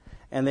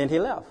 And then he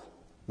left.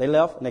 They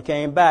left and they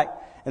came back.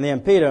 And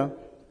then Peter,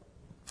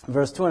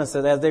 verse 20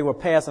 says, as they were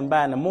passing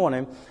by in the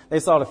morning, they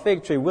saw the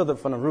fig tree withered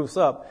from the roots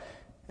up.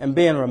 And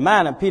being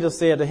reminded, Peter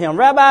said to him,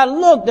 "Rabbi,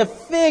 look, the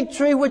fig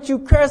tree which you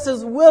cursed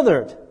is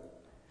withered."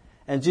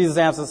 And Jesus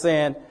answered,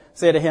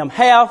 said to him,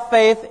 "Have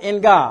faith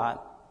in God.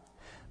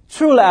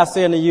 Truly I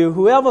say unto you,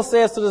 whoever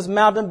says to this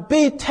mountain,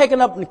 be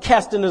taken up and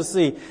cast into the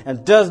sea,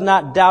 and does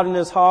not doubt in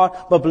his heart,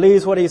 but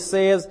believes what he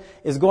says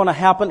is going to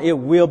happen, it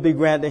will be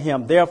granted to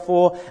him.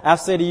 Therefore, I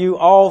say to you,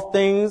 all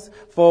things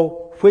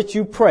for which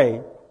you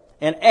pray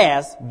and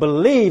ask,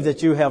 believe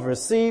that you have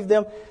received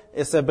them."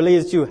 It said,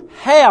 believe that you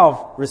have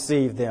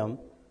received them,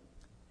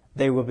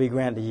 they will be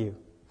granted to you.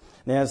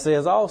 Now it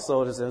says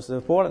also, this is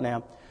important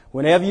now,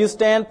 whenever you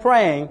stand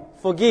praying,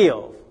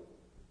 forgive.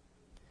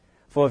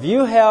 For if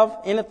you have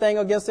anything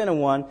against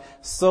anyone,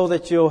 so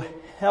that your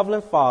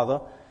heavenly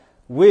Father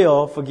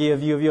will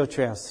forgive you of your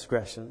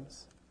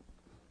transgressions.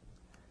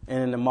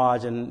 And in the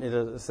margin,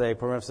 it'll say,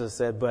 parenthesis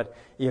said, but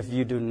if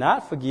you do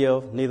not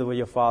forgive, neither will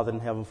your Father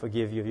in heaven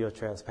forgive you of your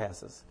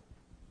trespasses.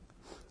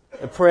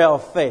 The prayer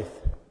of faith.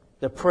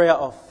 The prayer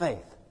of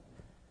faith.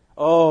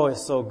 Oh,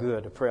 it's so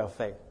good, the prayer of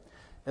faith.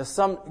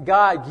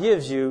 God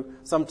gives you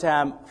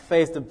sometime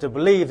faith to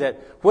believe that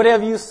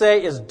whatever you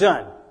say is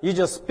done. You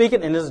just speak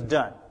it and it's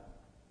done.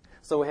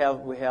 So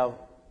we have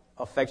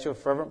effectual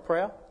fervent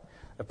prayer,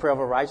 the prayer of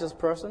a righteous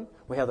person.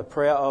 We have the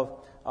prayer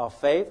of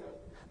faith.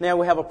 Now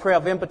we have a prayer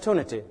of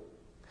importunity.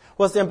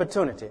 What's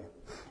importunity?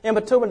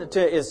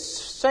 Importunity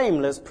is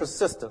shameless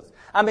persistence.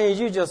 I mean,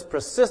 you just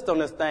persist on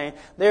this thing.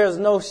 There is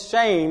no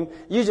shame.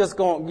 You just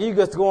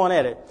going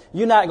at it.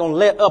 You're not going to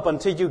let up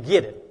until you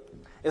get it.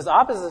 It's the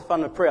opposite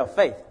from the prayer of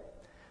faith.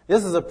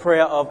 This is a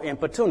prayer of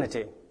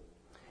importunity.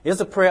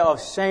 It's a prayer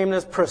of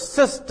shameless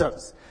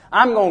persistence.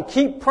 I'm going to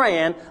keep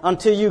praying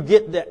until you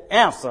get the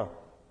answer.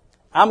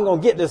 I'm going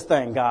to get this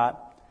thing, God.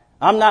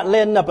 I'm not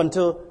letting up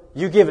until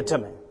you give it to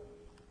me.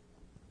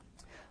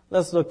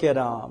 Let's look at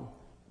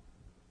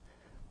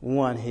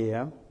one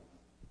here.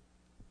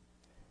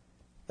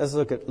 Let's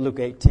look at Luke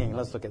 18.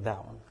 Let's look at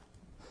that one.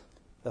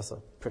 That's a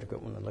pretty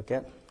good one to look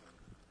at.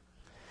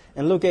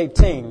 In Luke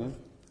 18,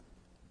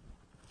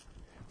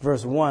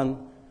 verse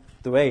 1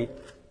 through 8,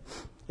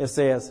 it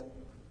says,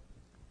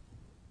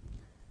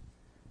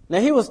 "Now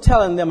he was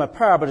telling them a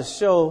parable to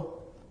show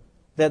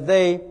that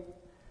they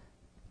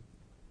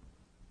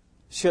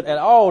should at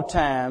all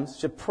times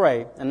should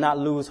pray and not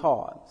lose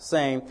heart,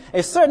 saying, in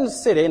a certain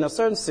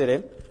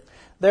city,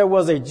 there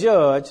was a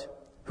judge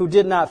who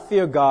did not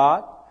fear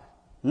God,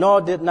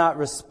 nor did not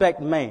respect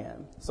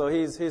man." So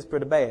he's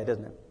pretty bad,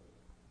 isn't he?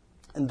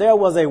 "And there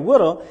was a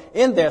widow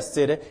in their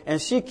city,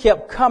 and she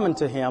kept coming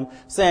to him,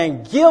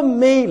 saying, give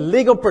me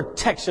legal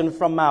protection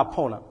from my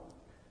opponent.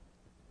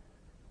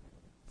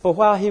 For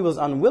while he was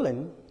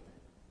unwilling,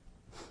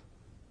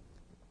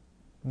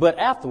 but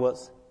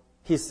afterwards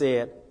he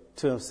said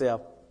to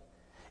himself,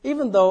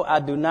 even though I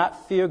do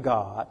not fear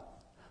God,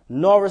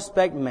 nor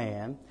respect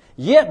man,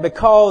 yet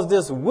because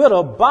this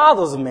widow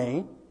bothers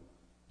me."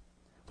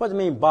 What do you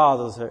mean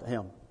bothers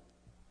him?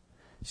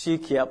 She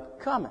kept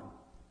coming.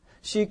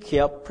 She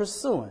kept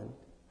pursuing.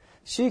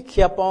 She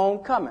kept on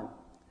coming.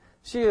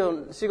 She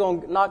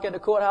gonna knock at the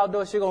courthouse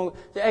door. She gonna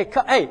say,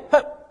 hey,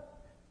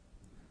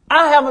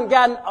 I haven't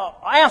gotten an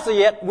answer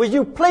yet. Will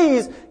you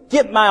please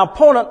get my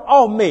opponent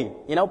off me?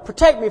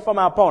 Protect me from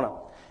my opponent.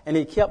 And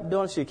he kept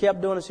doing it. She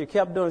kept doing it. She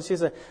kept doing it. She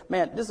said,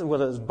 man, this is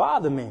what has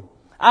bothered me.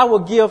 I will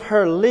give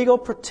her legal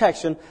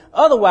protection.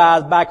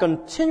 Otherwise, by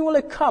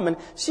continually coming,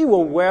 she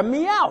will wear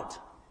me out.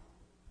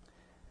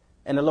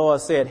 And the Lord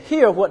said,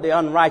 hear what the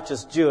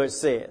unrighteous judge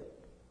said.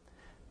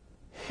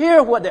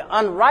 Hear what the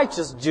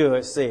unrighteous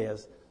judge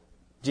says,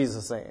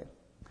 Jesus said.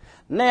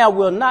 Now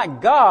will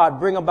not God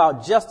bring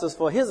about justice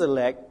for his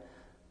elect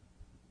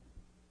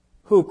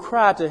who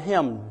cry to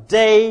him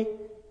day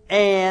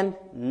and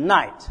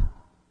night,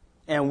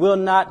 and will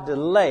he not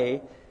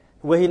delay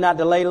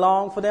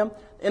long for them?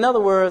 In other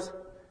words,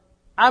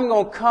 I'm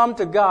going to come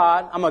to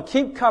God. I'm going to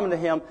keep coming to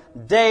him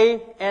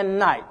day and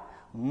night.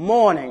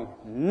 Morning,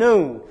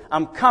 noon,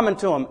 I'm coming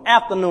to him.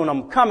 Afternoon,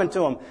 I'm coming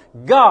to him.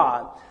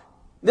 God,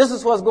 this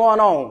is what's going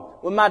on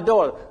with my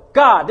daughter.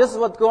 God, this is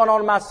what's going on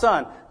with my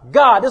son.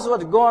 God, this is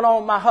what's going on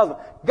with my husband.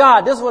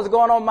 God, this is what's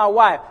going on with my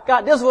wife.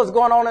 God, this is what's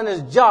going on in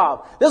his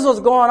job. This is what's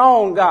going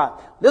on,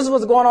 God. This is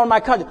what's going on in my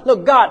country.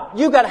 Look, God,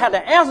 you got to have to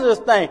answer this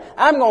thing.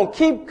 I'm going to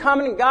keep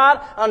coming,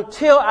 God,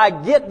 until I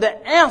get the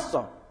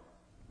answer.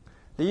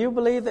 Do you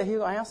believe that he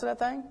will answer that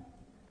thing?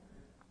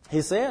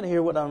 He said,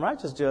 hear what the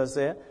unrighteous judge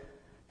said.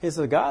 He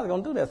said, God's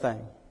going to do that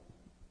thing.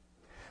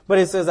 But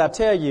he says, I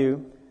tell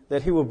you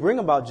that he will bring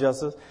about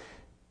justice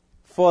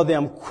for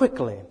them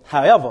quickly.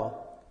 However,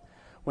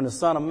 when the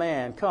Son of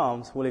Man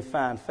comes, will he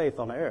find faith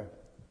on the earth?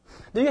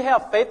 Do you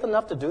have faith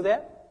enough to do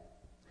that?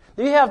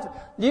 Do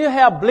you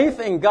have belief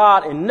in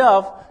God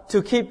enough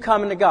to keep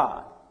coming to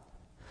God?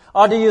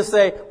 Or do you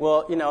say,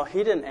 well,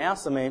 he didn't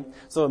answer me,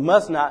 so he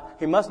must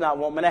not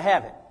want me to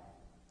have it.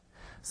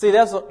 See,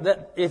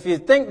 if you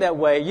think that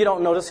way, you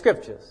don't know the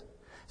scriptures.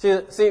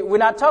 See, we're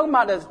not talking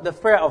about the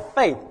prayer of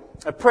faith.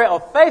 A prayer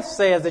of faith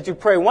says that you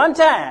pray one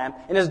time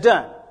and it's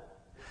done.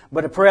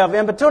 But a prayer of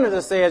importunity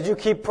says you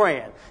keep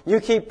praying, you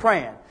keep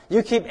praying,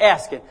 you keep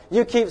asking,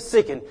 you keep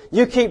seeking,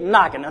 you keep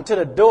knocking until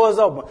the door is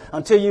open,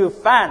 until you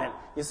find it.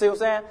 You see what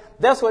I'm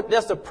saying?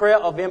 That's the prayer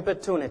of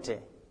importunity.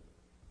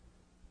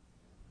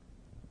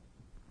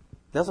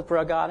 That's a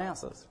prayer God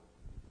answers.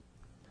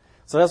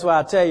 So that's why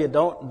I tell you,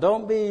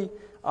 don't be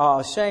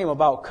ashamed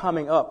about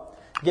coming up,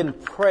 getting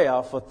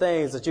prayer for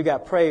things that you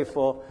got prayed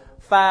for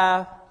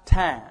 5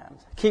 times.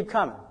 Keep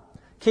coming.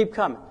 Keep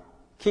coming.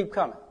 Keep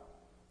coming.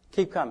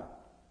 Keep coming.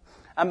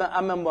 I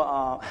remember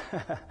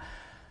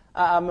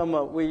I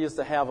remember we used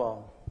to have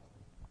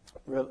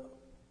what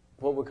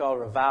we call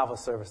revival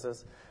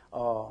services,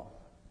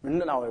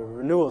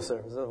 renewal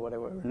services,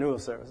 whatever, renewal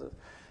services.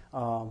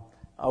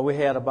 We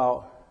had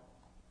about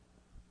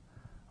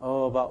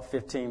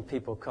 15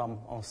 people come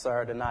on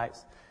Saturday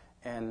nights,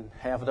 and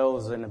half of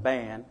those in the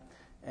band,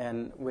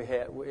 and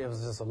it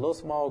was just a little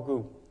small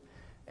group.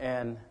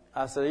 And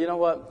I said, you know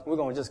what? We're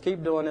going to just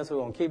keep doing this. We're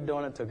going to keep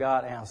doing it till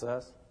God answers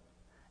us.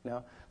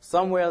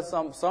 Somewhere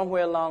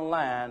along the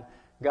line,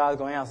 God's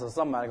going to answer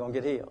somebody going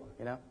to get healed.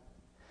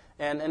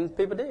 And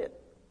people did.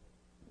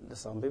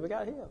 Some people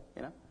got healed.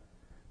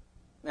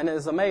 And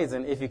it's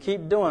amazing. If you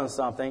keep doing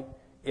something,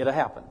 it'll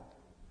happen.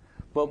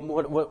 But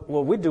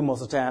what we do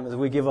most of the time is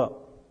we give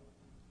up.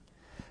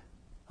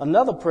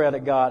 Another prayer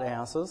that God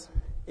answers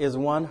is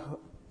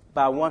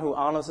by one who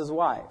honors his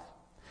wife.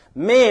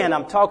 Men,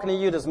 I'm talking to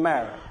you that's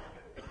married.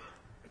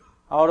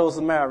 All those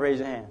who are married, raise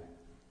your hand.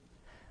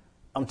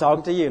 I'm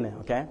talking to you now,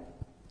 okay?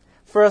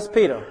 1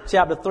 Peter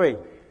chapter 3,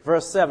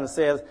 verse 7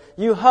 says,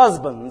 you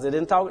husbands, it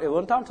wasn't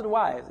talking to the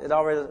wives. It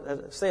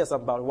already said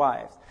something about the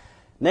wives.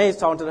 Now he's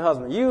talking to the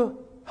husband.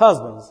 You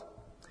husbands,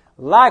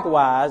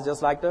 likewise,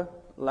 just like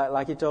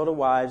he told the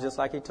wives, just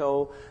like he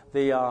told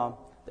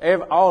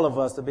all of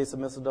us to be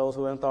submissive to those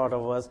who are in authority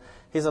of us.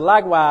 He said,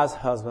 likewise,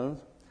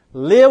 husbands,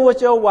 live with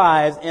your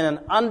wives in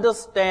an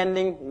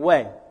understanding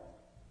way,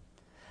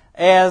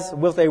 as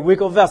with a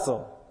weaker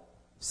vessel,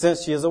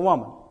 since she is a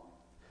woman.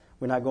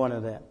 We're not going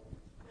into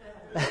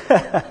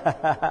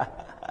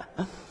that.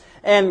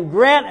 And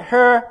grant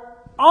her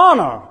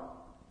honor.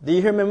 Do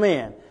you hear me,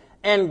 men?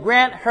 And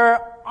grant her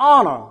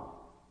honor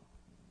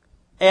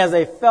as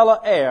a fellow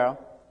heir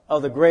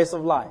of the grace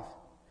of life,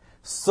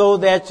 so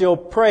that your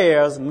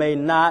prayers may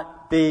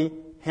not be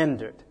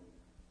hindered.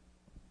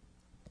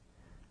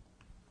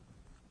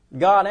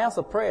 God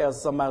answers prayers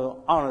of somebody who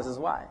honors his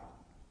wife.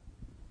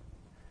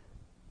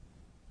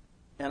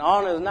 And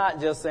honor is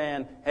not just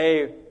saying,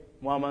 hey,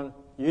 woman,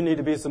 you need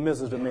to be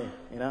submissive to me,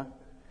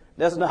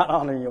 That's not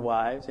honoring your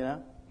wives,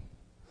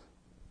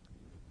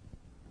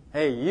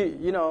 Hey,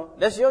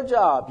 that's your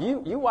job.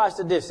 You wash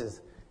the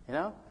dishes,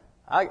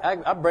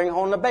 I bring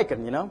home the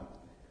bacon,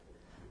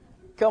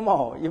 Come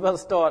on, you better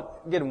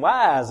start getting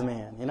wise,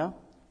 man,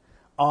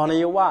 Honor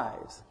your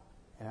wives,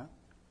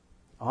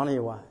 Honor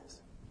your wives.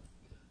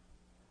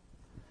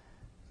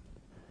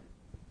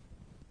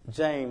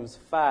 James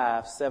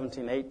 5,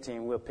 17,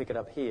 18, we'll pick it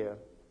up here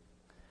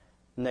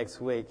next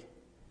week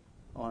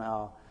on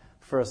our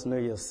first New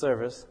Year's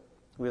service.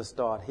 We'll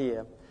start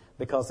here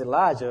because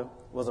Elijah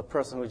was a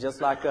person who was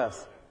just like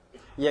us,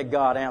 yet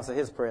God answered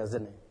his prayers,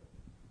 didn't he?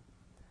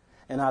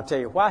 And I'll tell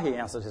you why he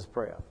answered his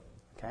prayer,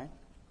 okay?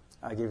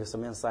 I'll give you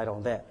some insight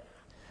on that.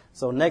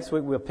 So next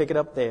week we'll pick it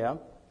up there,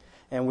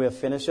 and we'll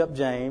finish up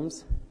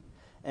James,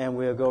 and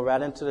we'll go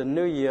right into the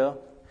new year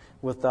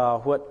with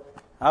what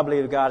I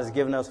believe God has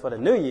given us for the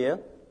new year.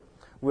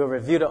 We'll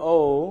review the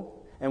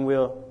old, and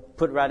we'll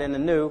put right in the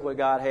new what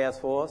God has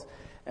for us,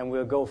 and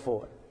we'll go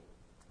for it.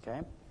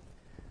 Okay?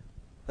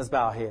 Let's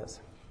bow our heads.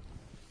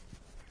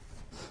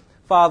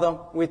 Father,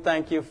 we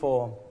thank you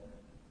for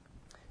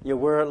your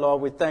word,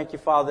 Lord. We thank you,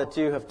 Father, that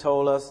you have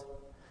told us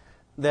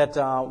that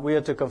we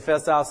are to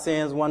confess our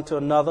sins one to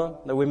another,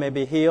 that we may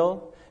be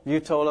healed. You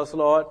told us,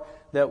 Lord,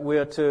 that we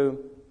are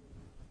to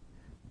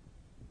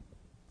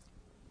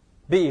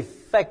be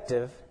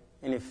effective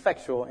and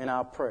effectual in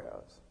our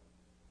prayers,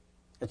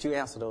 that you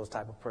answer those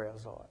type of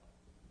prayers, Lord.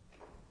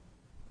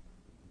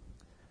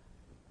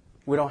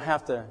 We don't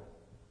have to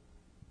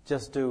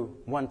just do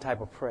one type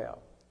of prayer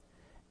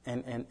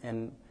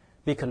and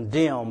be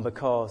condemned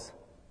because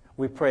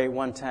we prayed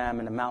one time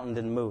and the mountain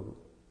didn't move.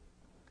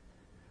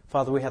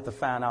 Father, we have to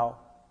find out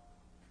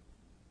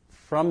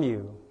from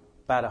you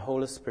by the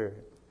Holy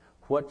Spirit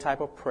what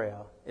type of prayer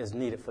is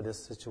needed for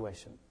this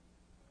situation.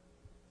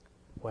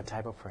 What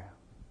type of prayer?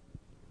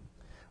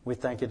 We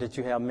thank you that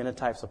you have many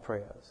types of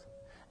prayers,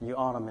 and you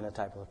honor many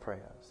types of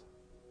prayers.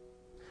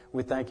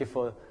 We thank you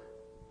for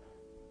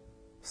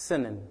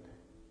sending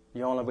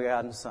your only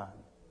begotten Son,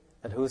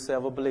 that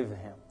whosoever believes in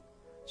him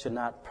should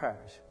not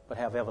perish, but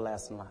have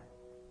everlasting life.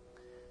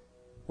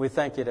 We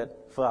thank you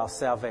that for our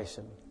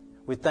salvation.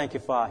 We thank you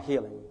for our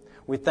healing.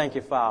 We thank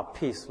you for our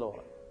peace,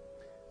 Lord.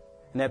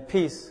 And that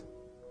peace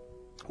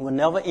will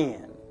never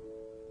end.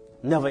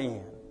 Never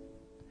end.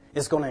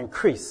 It's going to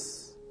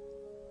increase.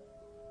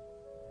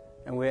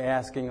 And we're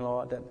asking,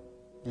 Lord, that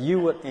you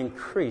would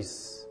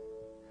increase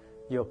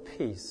your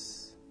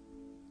peace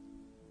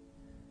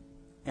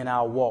in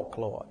our walk,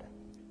 Lord.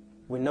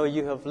 We know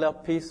you have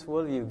left peace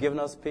with you. You've given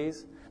us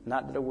peace,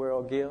 not that the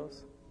world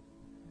gives.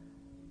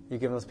 You've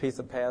given us peace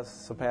that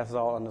surpasses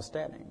all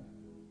understanding.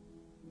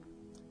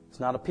 It's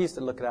not a peace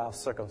that looks at our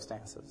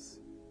circumstances.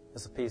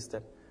 It's a peace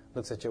that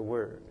looks at your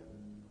word,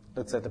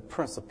 looks at the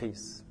Prince of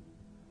Peace.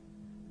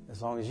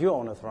 As long as you're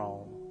on the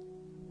throne,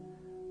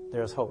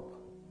 there's hope.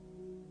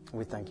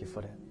 We thank you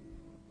for that.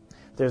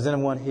 If there's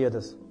anyone here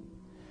if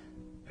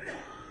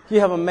you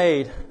haven't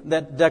made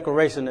that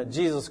declaration that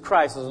Jesus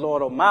Christ is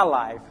Lord of my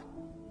life,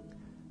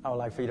 I would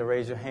like for you to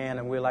raise your hand,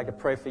 and we'd like to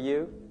pray for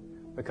you,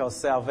 because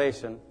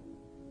salvation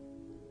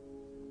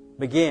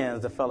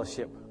begins the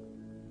fellowship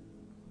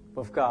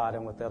with God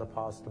and with the other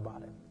parts of the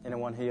body.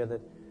 Anyone here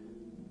that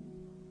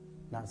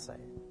not saved?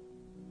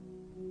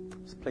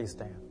 So please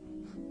stand.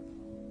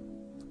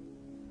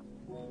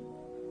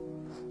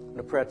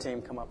 The prayer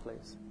team, come up,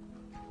 please.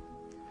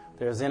 If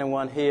there's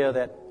anyone here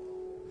that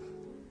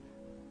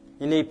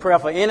you need prayer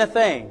for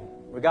anything,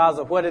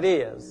 regardless of what it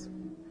is,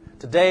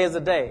 today is the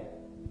day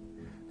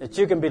that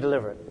you can be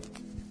delivered.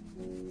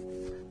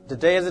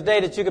 Today is the day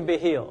that you can be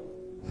healed.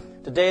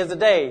 Today is the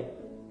day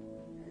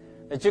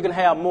that you can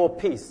have more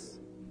peace.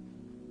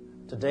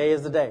 Today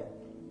is the day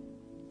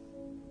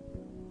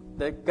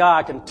that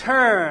God can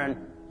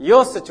turn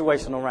your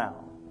situation around.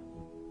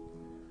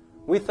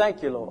 We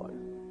thank you, Lord.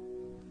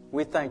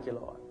 We thank you,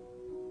 Lord.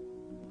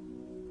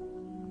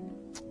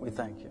 We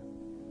thank you.